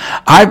 they don't.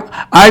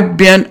 I've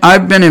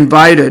been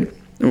invited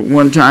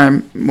one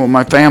time. Well,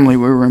 my family,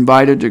 we were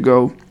invited to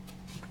go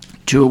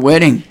to a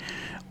wedding.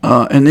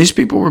 And these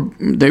people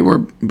were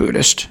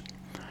Buddhist,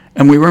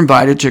 and we were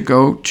invited to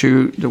go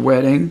to the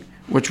wedding,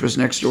 which was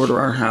next door to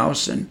our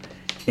house, and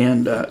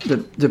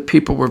the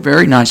people were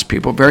very nice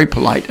people, very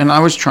polite, and I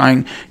was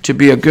trying to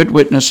be a good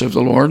witness of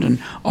the Lord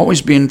and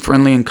always being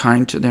friendly and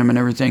kind to them and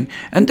everything.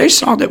 And they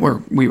saw that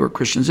we were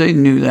Christians; they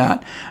knew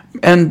that,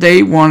 and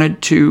they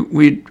wanted to.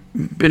 We'd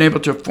been able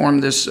to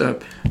form this,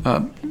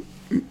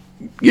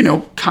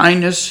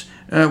 kindness.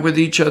 With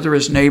each other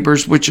as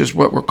neighbors, which is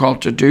what we're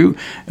called to do.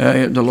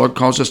 The Lord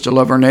calls us to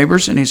love our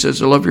neighbors, and he says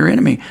to love your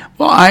enemy.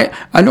 Well,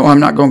 I know I'm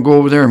not going to go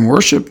over there and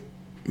worship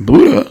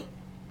Buddha.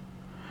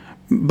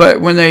 But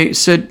when they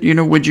said,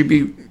 would you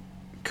be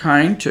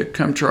kind to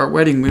come to our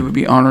wedding, we would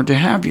be honored to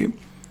have you.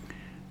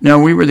 Now,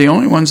 we were the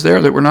only ones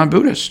there that were not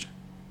Buddhist.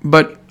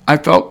 But I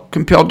felt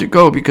compelled to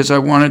go because I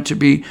wanted to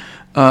be,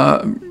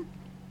 an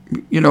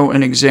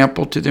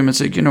example to them and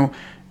say,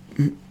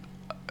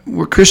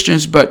 we're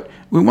Christians, but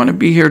we want to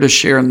be here to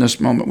share in this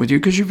moment with you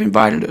because you've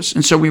invited us.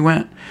 And so we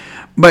went.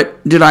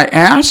 But did I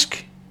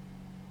ask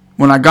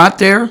when I got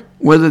there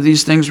whether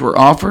these things were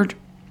offered?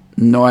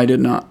 No, I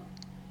did not.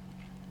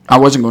 I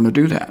wasn't going to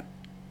do that.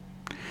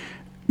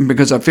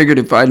 Because I figured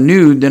if I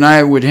knew, then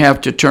I would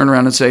have to turn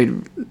around and say,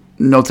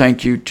 no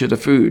thank you to the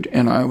food.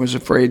 And I was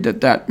afraid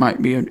that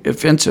might be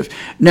offensive.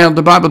 Now,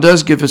 the Bible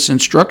does give us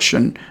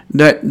instruction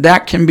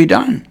that can be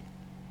done.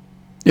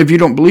 If you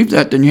don't believe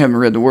that, then you haven't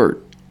read the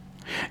Word.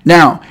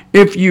 Now,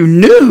 if you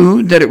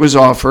knew that it was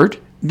offered,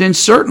 then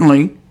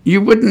certainly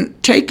you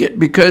wouldn't take it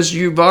because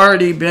you've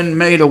already been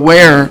made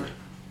aware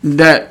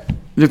that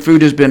the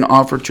food has been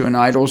offered to an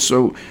idol.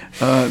 So,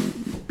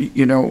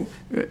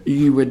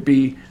 you would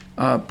be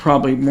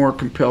probably more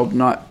compelled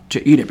not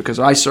to eat it, because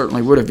I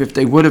certainly would have. If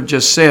they would have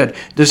just said,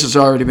 this has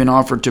already been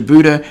offered to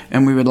Buddha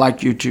and we would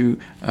like you to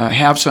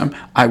have some,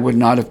 I would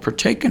not have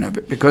partaken of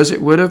it because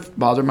it would have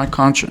bothered my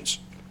conscience.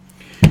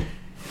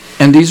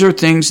 And these are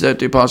things that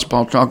the Apostle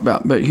Paul talked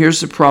about. But here's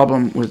the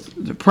problem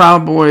with the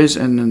Proud Boys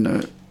and then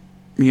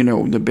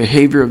the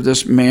behavior of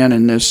this man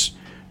in this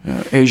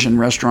Asian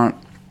restaurant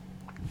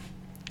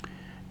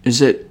is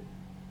that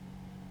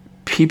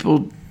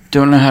people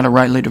don't know how to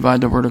rightly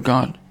divide the Word of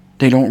God.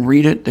 They don't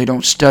read it. They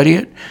don't study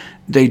it.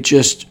 They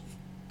just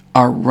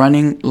are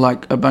running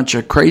like a bunch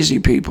of crazy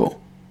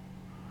people.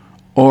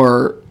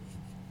 Or,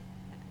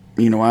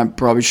 I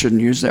probably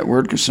shouldn't use that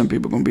word because some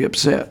people are going to be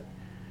upset.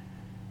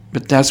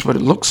 But that's what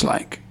it looks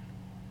like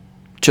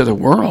to the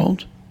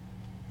world,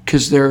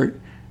 because they're,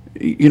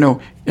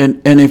 and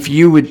if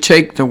you would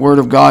take the Word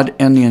of God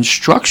and the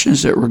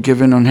instructions that were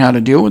given on how to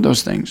deal with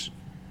those things,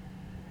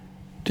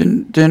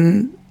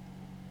 then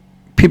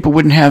people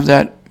wouldn't have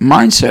that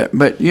mindset.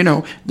 But,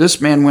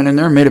 this man went in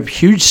there and made a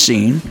huge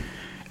scene,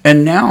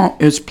 and now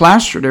it's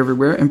plastered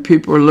everywhere, and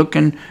people are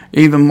looking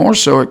even more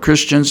so at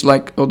Christians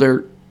like,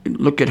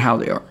 look at how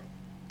they are.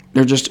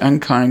 They're just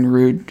unkind,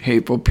 rude,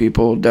 hateful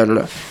people,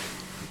 da-da-da.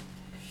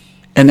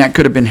 And that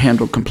could have been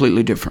handled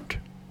completely different.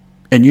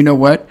 And you know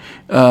what?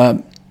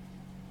 I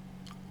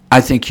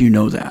think you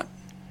know that.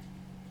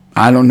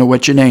 I don't know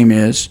what your name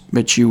is,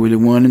 but you were the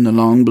one in the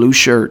long blue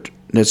shirt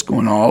that's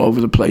going all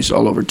over the place,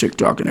 all over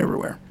TikTok and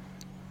everywhere.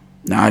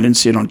 Now, I didn't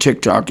see it on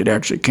TikTok. It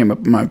actually came up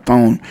on my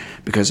phone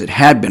because it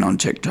had been on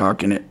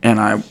TikTok, and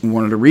I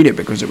wanted to read it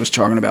because it was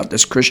talking about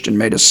this Christian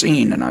made a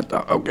scene. And I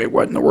thought, okay,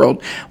 what in the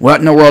world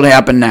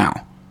happened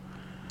now?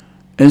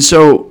 And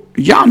so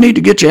y'all need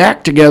to get your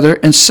act together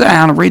and sit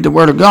down and read the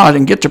Word of God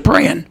and get to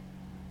praying.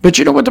 But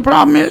you know what the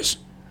problem is?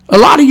 A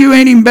lot of you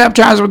ain't even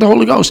baptized with the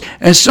Holy Ghost.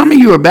 And some of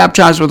you are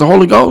baptized with the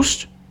Holy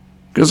Ghost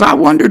because I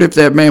wondered if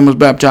that man was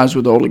baptized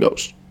with the Holy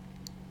Ghost.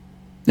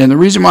 And the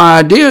reason why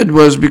I did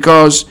was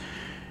because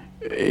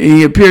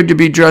he appeared to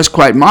be dressed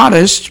quite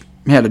modest.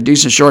 He had a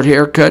decent short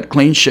haircut,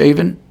 clean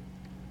shaven.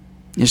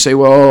 You say,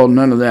 well,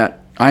 none of that.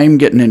 I ain't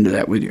getting into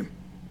that with you.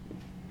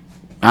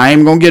 I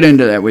ain't going to get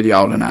into that with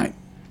y'all tonight.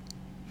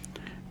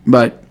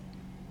 But,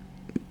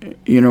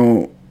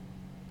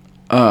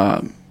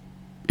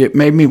 it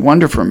made me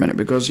wonder for a minute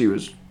because he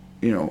was,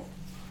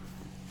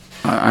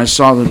 I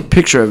saw the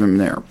picture of him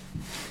there.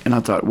 And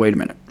I thought, wait a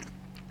minute.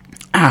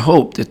 I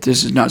hope that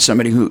this is not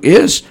somebody who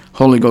is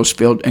Holy Ghost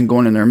filled and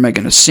going in there and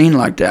making a scene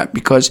like that.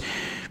 Because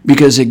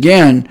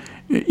again,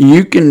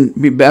 you can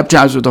be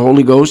baptized with the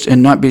Holy Ghost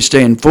and not be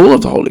staying full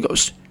of the Holy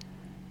Ghost.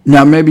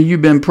 Now, maybe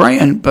you've been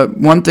praying, but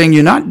one thing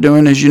you're not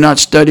doing is you're not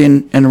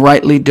studying and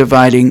rightly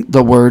dividing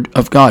the Word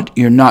of God.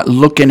 You're not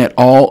looking at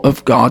all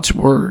of God's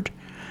Word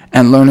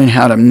and learning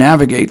how to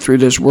navigate through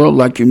this world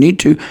like you need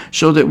to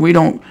so that we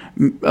don't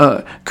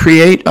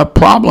create a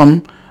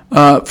problem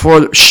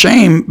for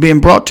shame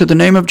being brought to the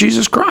name of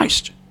Jesus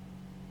Christ.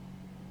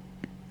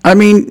 I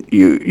mean,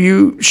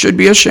 you should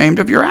be ashamed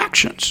of your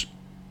actions.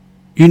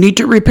 You need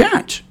to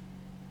repent.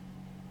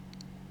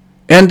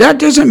 And that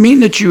doesn't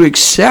mean that you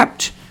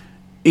accept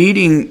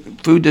eating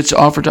food that's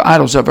offered to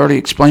idols. I've already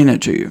explained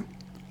it to you.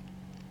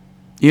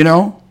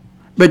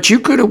 But you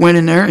could have went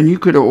in there and you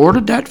could have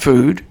ordered that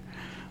food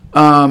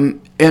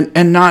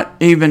and not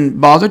even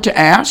bothered to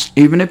ask,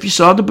 even if you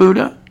saw the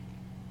Buddha.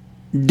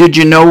 Did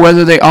you know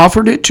whether they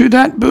offered it to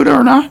that Buddha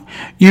or not?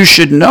 You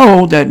should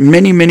know that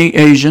many, many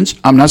Asians,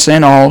 I'm not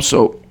saying all,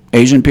 so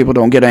Asian people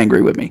don't get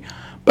angry with me,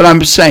 but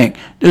I'm saying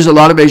there's a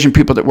lot of Asian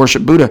people that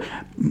worship Buddha.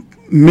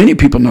 Many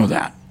people know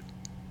that.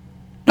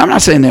 I'm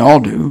not saying they all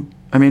do.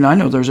 I mean, I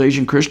know there's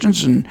Asian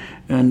Christians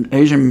and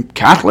Asian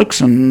Catholics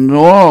and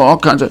all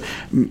kinds of,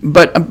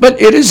 but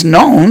it is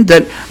known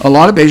that a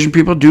lot of Asian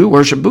people do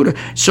worship Buddha.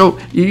 So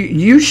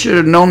you should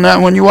have known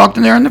that when you walked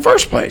in there in the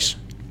first place.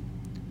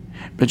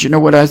 But you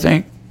know what I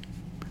think?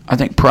 I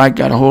think pride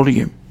got a hold of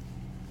you.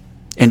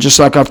 And just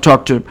like I've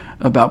talked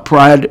about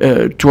pride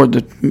toward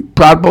the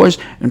Proud Boys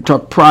and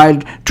talked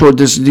pride toward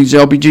these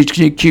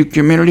LGBTQ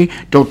community,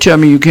 don't tell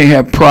me you can't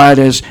have pride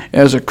as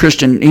a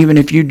Christian. Even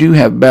if you do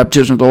have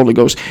baptism of the Holy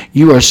Ghost,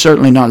 you are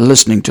certainly not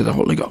listening to the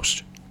Holy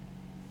Ghost.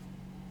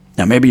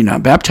 Now, maybe you're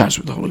not baptized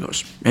with the Holy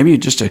Ghost. Maybe you're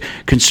just a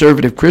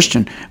conservative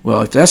Christian.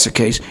 Well, if that's the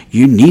case,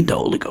 you need the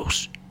Holy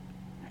Ghost.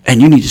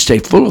 And you need to stay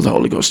full of the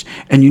Holy Ghost.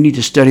 And you need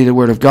to study the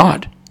Word of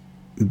God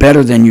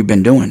better than you've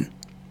been doing.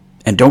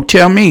 And don't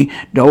tell me,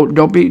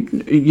 don't be,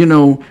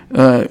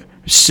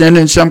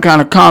 sending some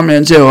kind of comment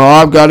and say, oh,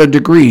 I've got a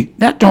degree.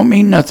 That don't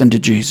mean nothing to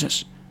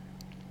Jesus.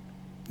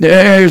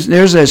 There's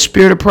that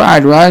spirit of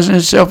pride rising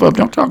itself up.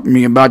 Don't talk to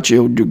me about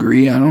your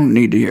degree. I don't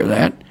need to hear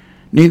that.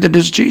 Neither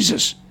does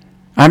Jesus.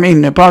 I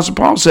mean, the Apostle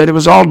Paul said it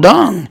was all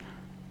dung.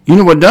 You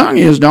know what dung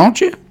is, don't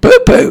you?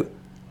 Poo-poo.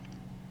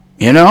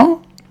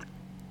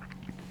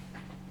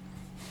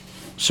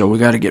 So we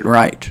got to get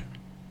right.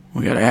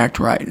 We got to act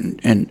right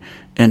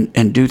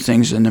and do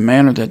things in the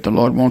manner that the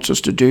Lord wants us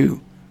to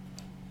do.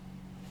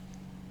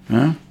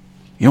 Huh?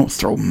 You don't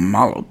throw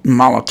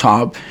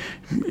Molotov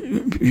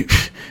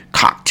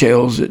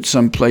cocktails at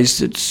some place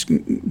that's,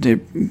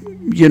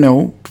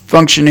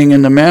 functioning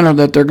in the manner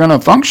that they're going to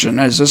function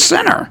as a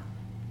sinner.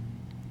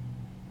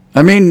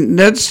 I mean,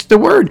 that's the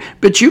word.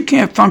 But you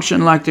can't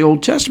function like the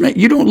Old Testament.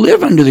 You don't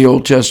live under the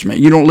Old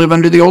Testament. You don't live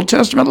under the Old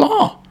Testament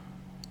law.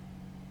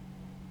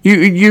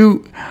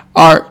 You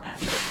are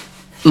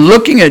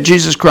looking at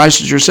Jesus Christ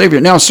as your Savior.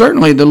 Now,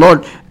 certainly the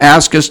Lord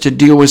asks us to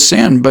deal with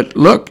sin, but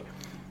look,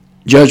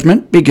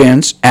 judgment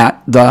begins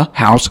at the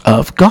house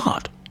of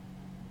God.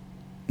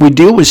 We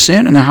deal with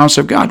sin in the house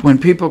of God. When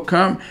people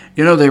come,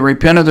 they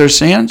repent of their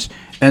sins,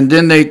 and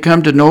then they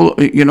come to know,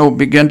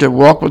 begin to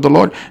walk with the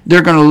Lord,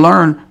 they're going to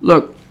learn,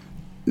 look,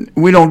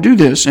 we don't do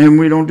this and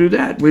we don't do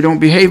that. We don't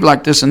behave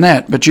like this and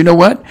that. But you know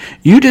what?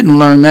 You didn't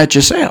learn that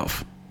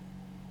yourself.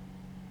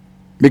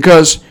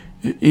 Because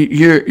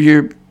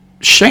you're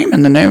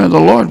shaming the name of the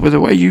Lord with the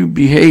way you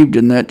behaved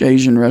in that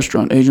Asian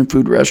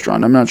food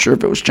restaurant. I'm not sure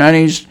if it was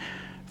Chinese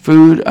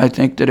food. I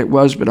think that it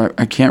was, but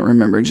I can't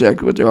remember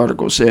exactly what the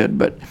article said.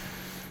 But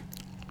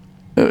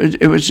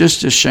it was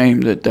just a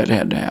shame that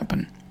had to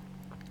happen.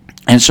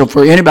 And so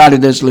for anybody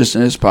that's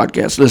listening to this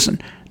podcast, listen,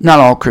 not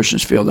all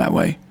Christians feel that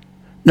way.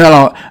 Not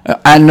all.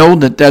 I know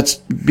that that's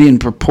being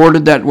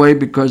purported that way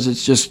because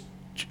it's just,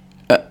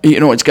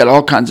 it's got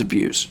all kinds of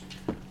views.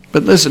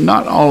 But listen,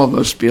 not all of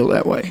us feel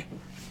that way.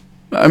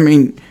 I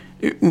mean,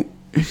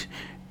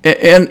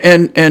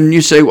 and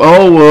you say,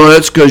 oh, well,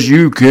 that's because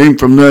you came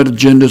from that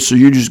agenda, so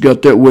you just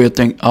got that way of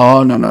thinking.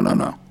 Oh, no.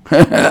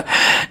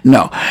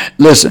 No,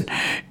 listen,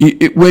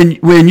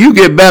 when you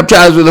get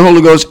baptized with the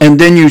Holy Ghost and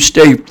then you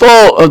stay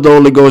full of the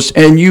Holy Ghost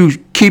and you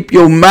keep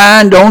your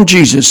mind on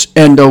Jesus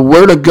and the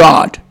Word of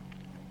God,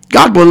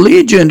 God will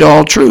lead you into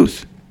all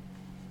truth.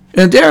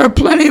 And there are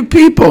plenty of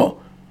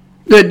people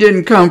that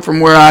didn't come from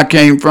where I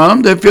came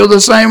from that feel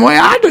the same way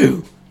I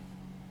do.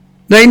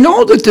 They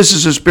know that this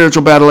is a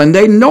spiritual battle, and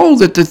they know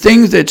that the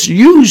thing that's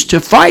used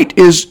to fight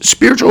is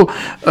spiritual,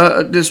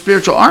 the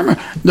spiritual armor.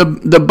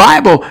 The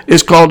Bible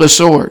is called a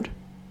sword,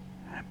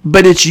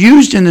 but it's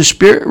used in the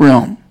spirit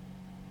realm.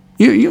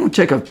 You don't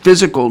take a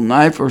physical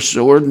knife or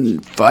sword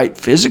and fight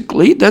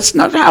physically. That's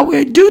not how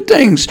we do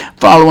things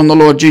following the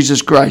Lord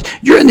Jesus Christ.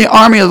 You're in the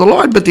army of the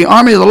Lord, but the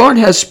army of the Lord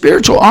has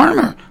spiritual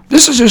armor.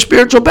 This is a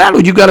spiritual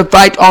battle. You got to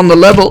fight on the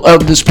level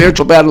of the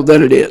spiritual battle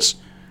that it is.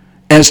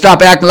 And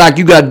stop acting like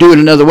you got to do it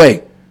another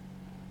way.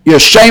 You're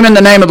shaming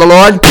the name of the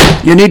Lord.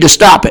 You need to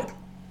stop it.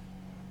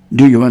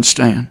 Do you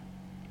understand?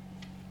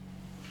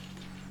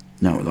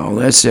 No, with all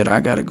that said, I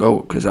got to go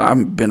because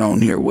I've been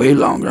on here way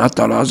longer. I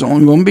thought I was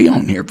only going to be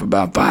on here for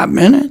about 5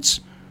 minutes.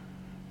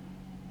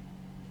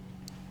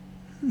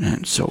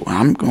 And so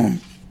I'm going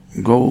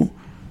to go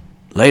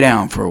lay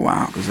down for a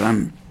while because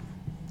I'm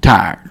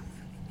tired.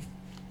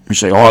 You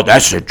say, oh,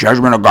 that's the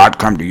judgment of God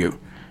come to you.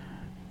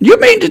 You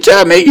mean to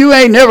tell me you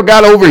ain't never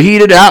got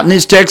overheated out in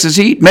this Texas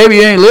heat? Maybe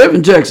you ain't live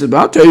in Texas, but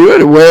I'll tell you,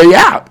 it'll wear you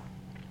out.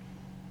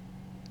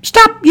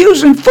 Stop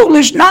using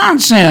foolish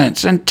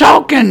nonsense and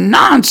talking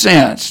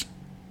nonsense.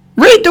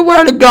 Read the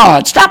Word of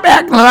God. Stop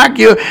acting like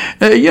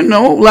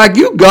like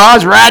you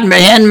God's riding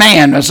behind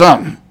man or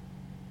something.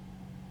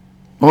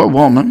 Or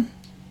woman.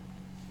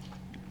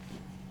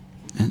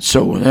 And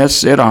so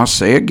that's it. I'll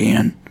say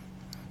again,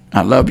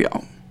 I love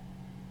y'all.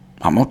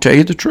 I'm going to tell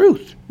you the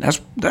truth. That's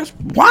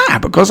why.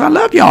 Because I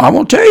love y'all. I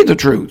won't tell you the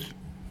truth.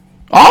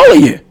 All of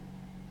you.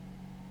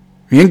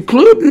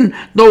 Including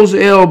those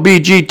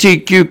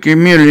LGBTQ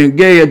community,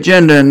 gay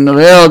agenda, and the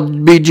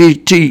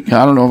LGBT,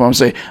 I don't know if I'm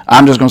saying,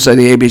 I'm just going to say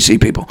the ABC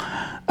people.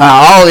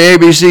 All the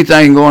ABC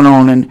thing going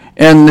on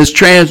and this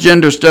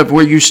transgender stuff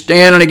where you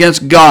standing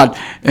against God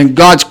and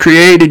God's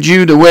created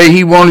you the way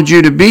he wanted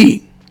you to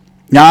be.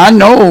 Now, I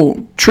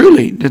know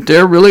truly that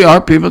there really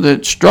are people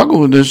that struggle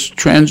with this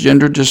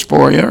transgender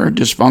dysphoria or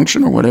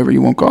dysfunction or whatever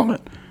you want to call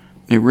it.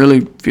 They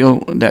really feel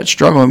that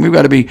struggle, and we've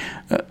got to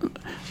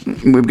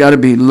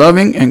be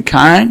loving and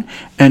kind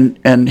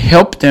and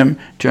help them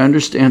to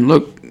understand,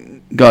 look,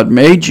 God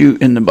made you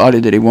in the body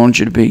that he wanted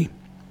you to be.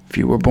 If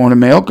you were born a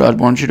male, God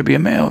wanted you to be a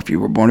male. If you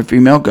were born a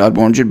female, God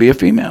wanted you to be a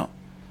female.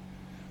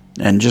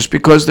 And just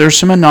because there's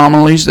some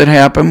anomalies that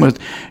happen with,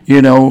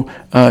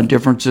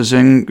 differences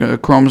in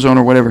chromosome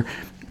or whatever,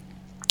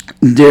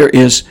 there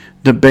is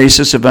the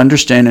basis of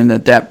understanding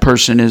that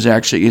person is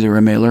actually either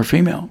a male or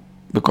female,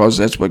 because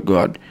that's what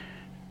God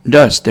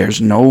does. There's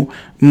no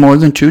more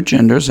than two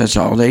genders. That's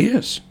all they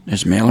is.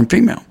 It's male and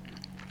female.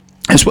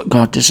 That's what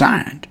God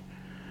designed.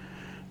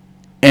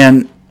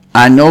 And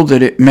I know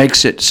that it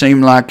makes it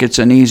seem like it's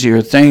an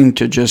easier thing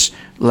to just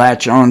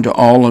latch on to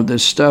all of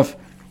this stuff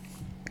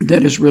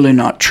that is really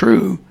not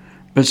true,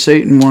 but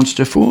Satan wants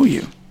to fool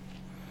you.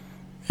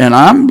 And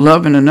I'm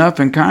loving enough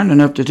and kind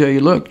enough to tell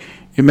you, look,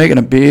 you're making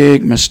a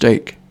big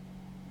mistake.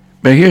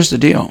 But here's the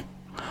deal.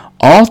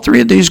 All three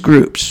of these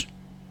groups,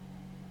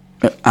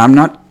 I'm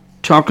not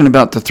talking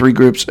about the three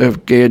groups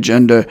of gay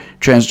agenda,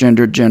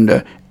 transgender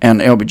agenda,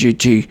 and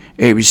LGBT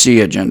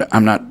ABC agenda.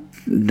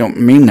 Don't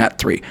mean that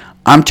three.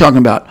 I'm talking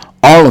about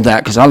all of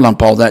that because I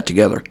lump all that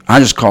together. I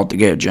just call it the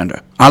gay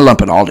agenda. I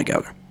lump it all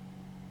together.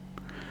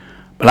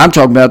 But I'm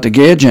talking about the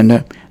gay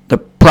agenda, the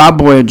Proud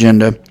Boy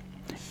agenda,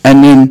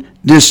 and then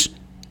this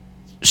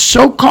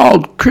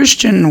so-called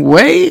Christian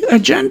way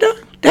agenda.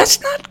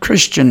 That's not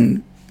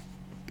Christian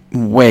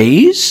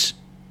ways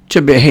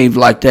to behave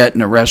like that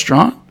in a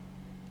restaurant.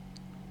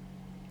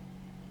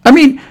 I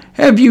mean,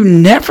 have you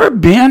never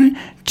been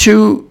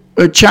to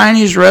a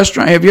Chinese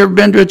restaurant? Have you ever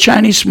been to a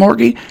Chinese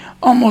smorgy?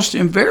 Almost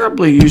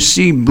invariably you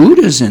see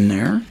Buddhas in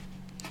there.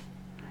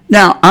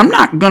 Now, I'm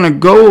not going to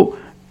go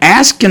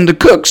asking the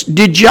cooks,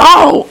 did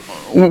y'all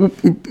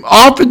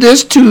offer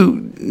this to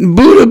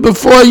Buddha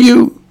before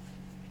you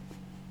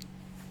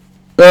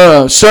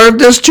served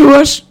this to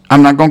us?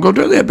 I'm not going to go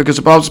do that because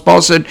Apostle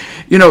Paul said,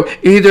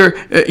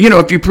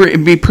 if you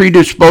be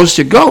predisposed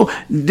to go,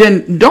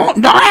 then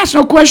don't ask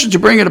no questions to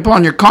bring it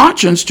upon your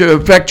conscience to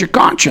affect your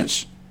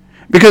conscience.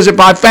 Because if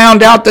I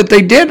found out that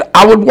they did,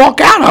 I would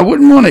walk out. I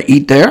wouldn't want to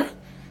eat there.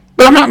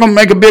 But I'm not going to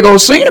make a big old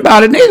scene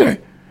about it neither.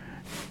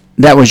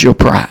 That was your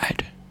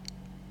pride.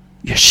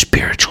 Your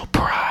spiritual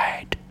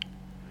pride.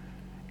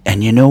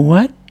 And you know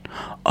what?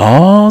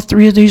 All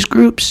three of these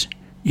groups,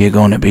 you're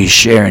going to be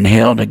sharing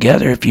hell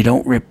together if you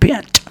don't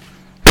repent.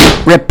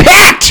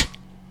 Repent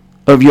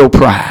of your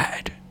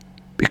pride.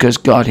 Because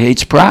God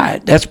hates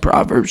pride. That's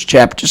Proverbs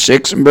chapter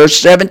 6 and verse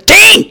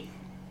 17.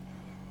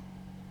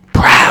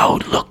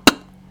 Proud look.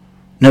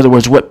 In other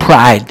words, what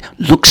pride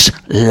looks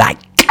like.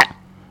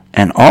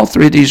 And all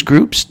three of these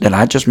groups that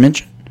I just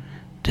mentioned,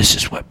 this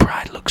is what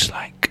pride looks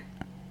like.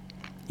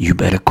 You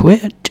better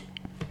quit.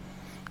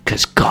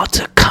 Because God's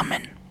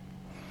a-coming.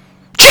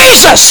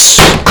 Jesus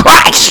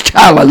Christ,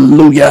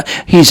 hallelujah,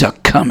 he's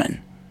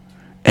a-coming.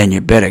 And you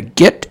better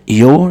get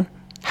your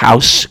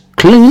house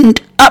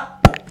cleaned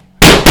up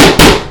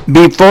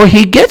before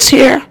he gets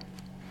here.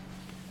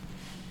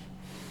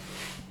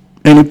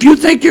 And if you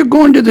think you're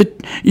going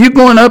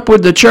up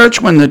with the church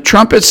when the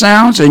trumpet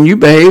sounds and you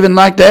behaving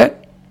like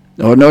that,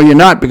 Oh, no, you're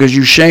not, because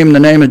you shamed the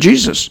name of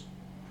Jesus.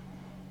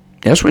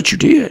 That's what you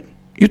did.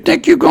 You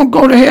think you're going to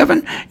go to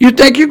heaven? You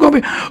think you're going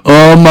to be,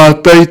 oh,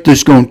 my faith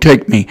is going to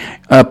take me.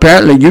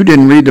 Apparently, you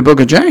didn't read the book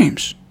of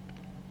James.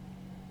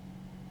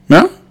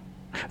 No?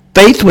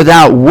 Faith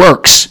without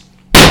works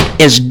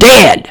is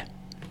dead.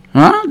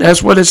 Huh?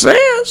 That's what it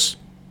says.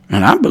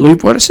 And I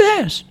believe what it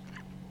says.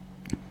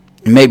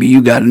 Maybe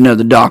you got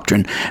another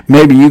doctrine.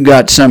 Maybe you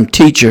got some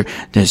teacher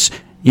that's,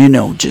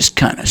 just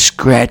kind of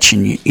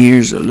scratching your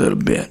ears a little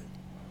bit.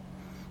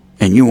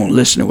 And you won't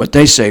listen to what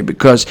they say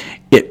because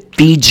it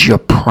feeds your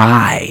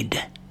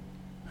pride.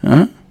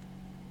 Huh?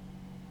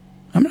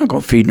 I'm not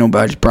going to feed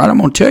nobody's pride. I'm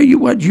going to tell you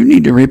what, you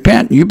need to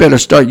repent. You better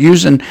start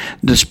using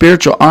the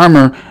spiritual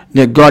armor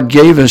that God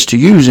gave us to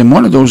use, and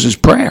one of those is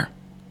prayer.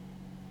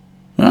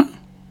 Huh?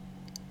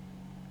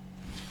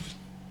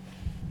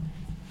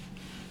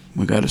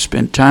 We got to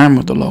spend time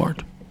with the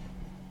Lord.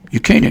 You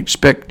can't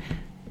expect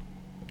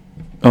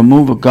a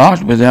move of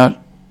God without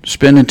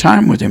spending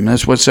time with Him.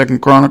 That's what 2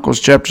 Chronicles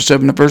chapter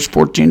 7 verse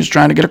 14 is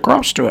trying to get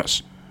across to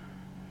us.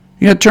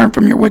 You got to turn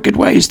from your wicked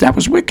ways. That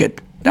was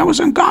wicked. That was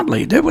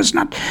ungodly. There's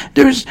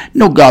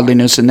no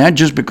godliness in that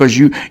just because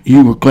you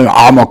were clear,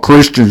 I'm a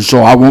Christian, so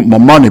I want my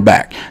money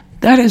back.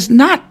 That is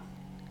not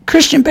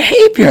Christian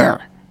behavior.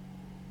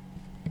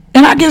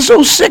 And I get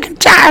so sick and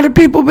tired of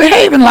people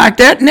behaving like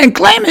that and then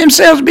claiming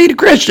themselves to be the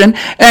Christian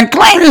and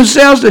claiming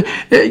themselves to,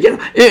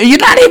 you're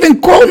not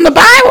even quoting the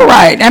Bible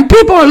right. And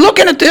people are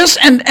looking at this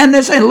and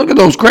they're saying, look at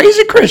those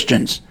crazy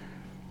Christians.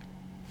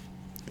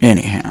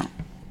 Anyhow.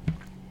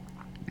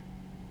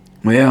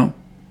 Well,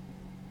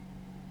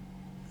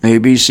 A,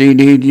 B, C,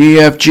 D, E,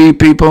 F, G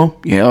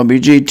people, you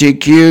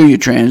LGBTQ, you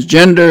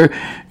transgender,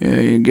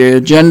 you gay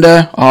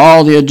agenda,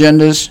 all the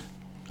agendas.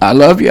 I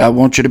love you. I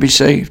want you to be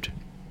saved.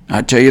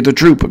 I tell you the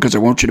truth because I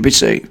want you to be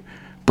saved.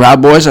 Proud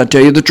Boys, I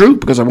tell you the truth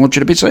because I want you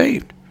to be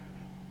saved.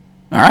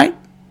 All right?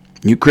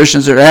 You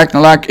Christians that are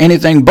acting like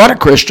anything but a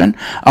Christian,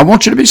 I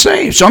want you to be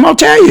saved. So I'm going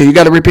to tell you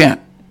got to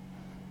repent.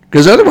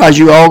 Because otherwise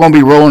you all going to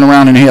be rolling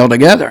around in hell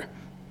together.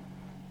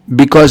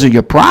 Because of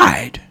your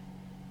pride,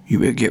 you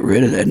will get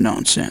rid of that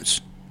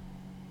nonsense.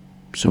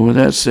 So with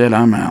that said,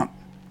 I'm out.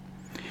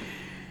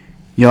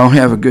 Y'all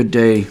have a good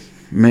day.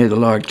 May the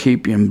Lord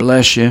keep you and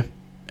bless you.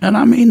 And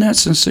I mean that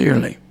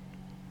sincerely.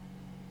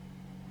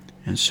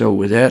 And so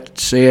with that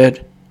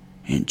said,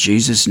 in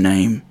Jesus'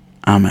 name,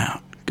 I'm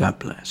out. God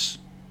bless.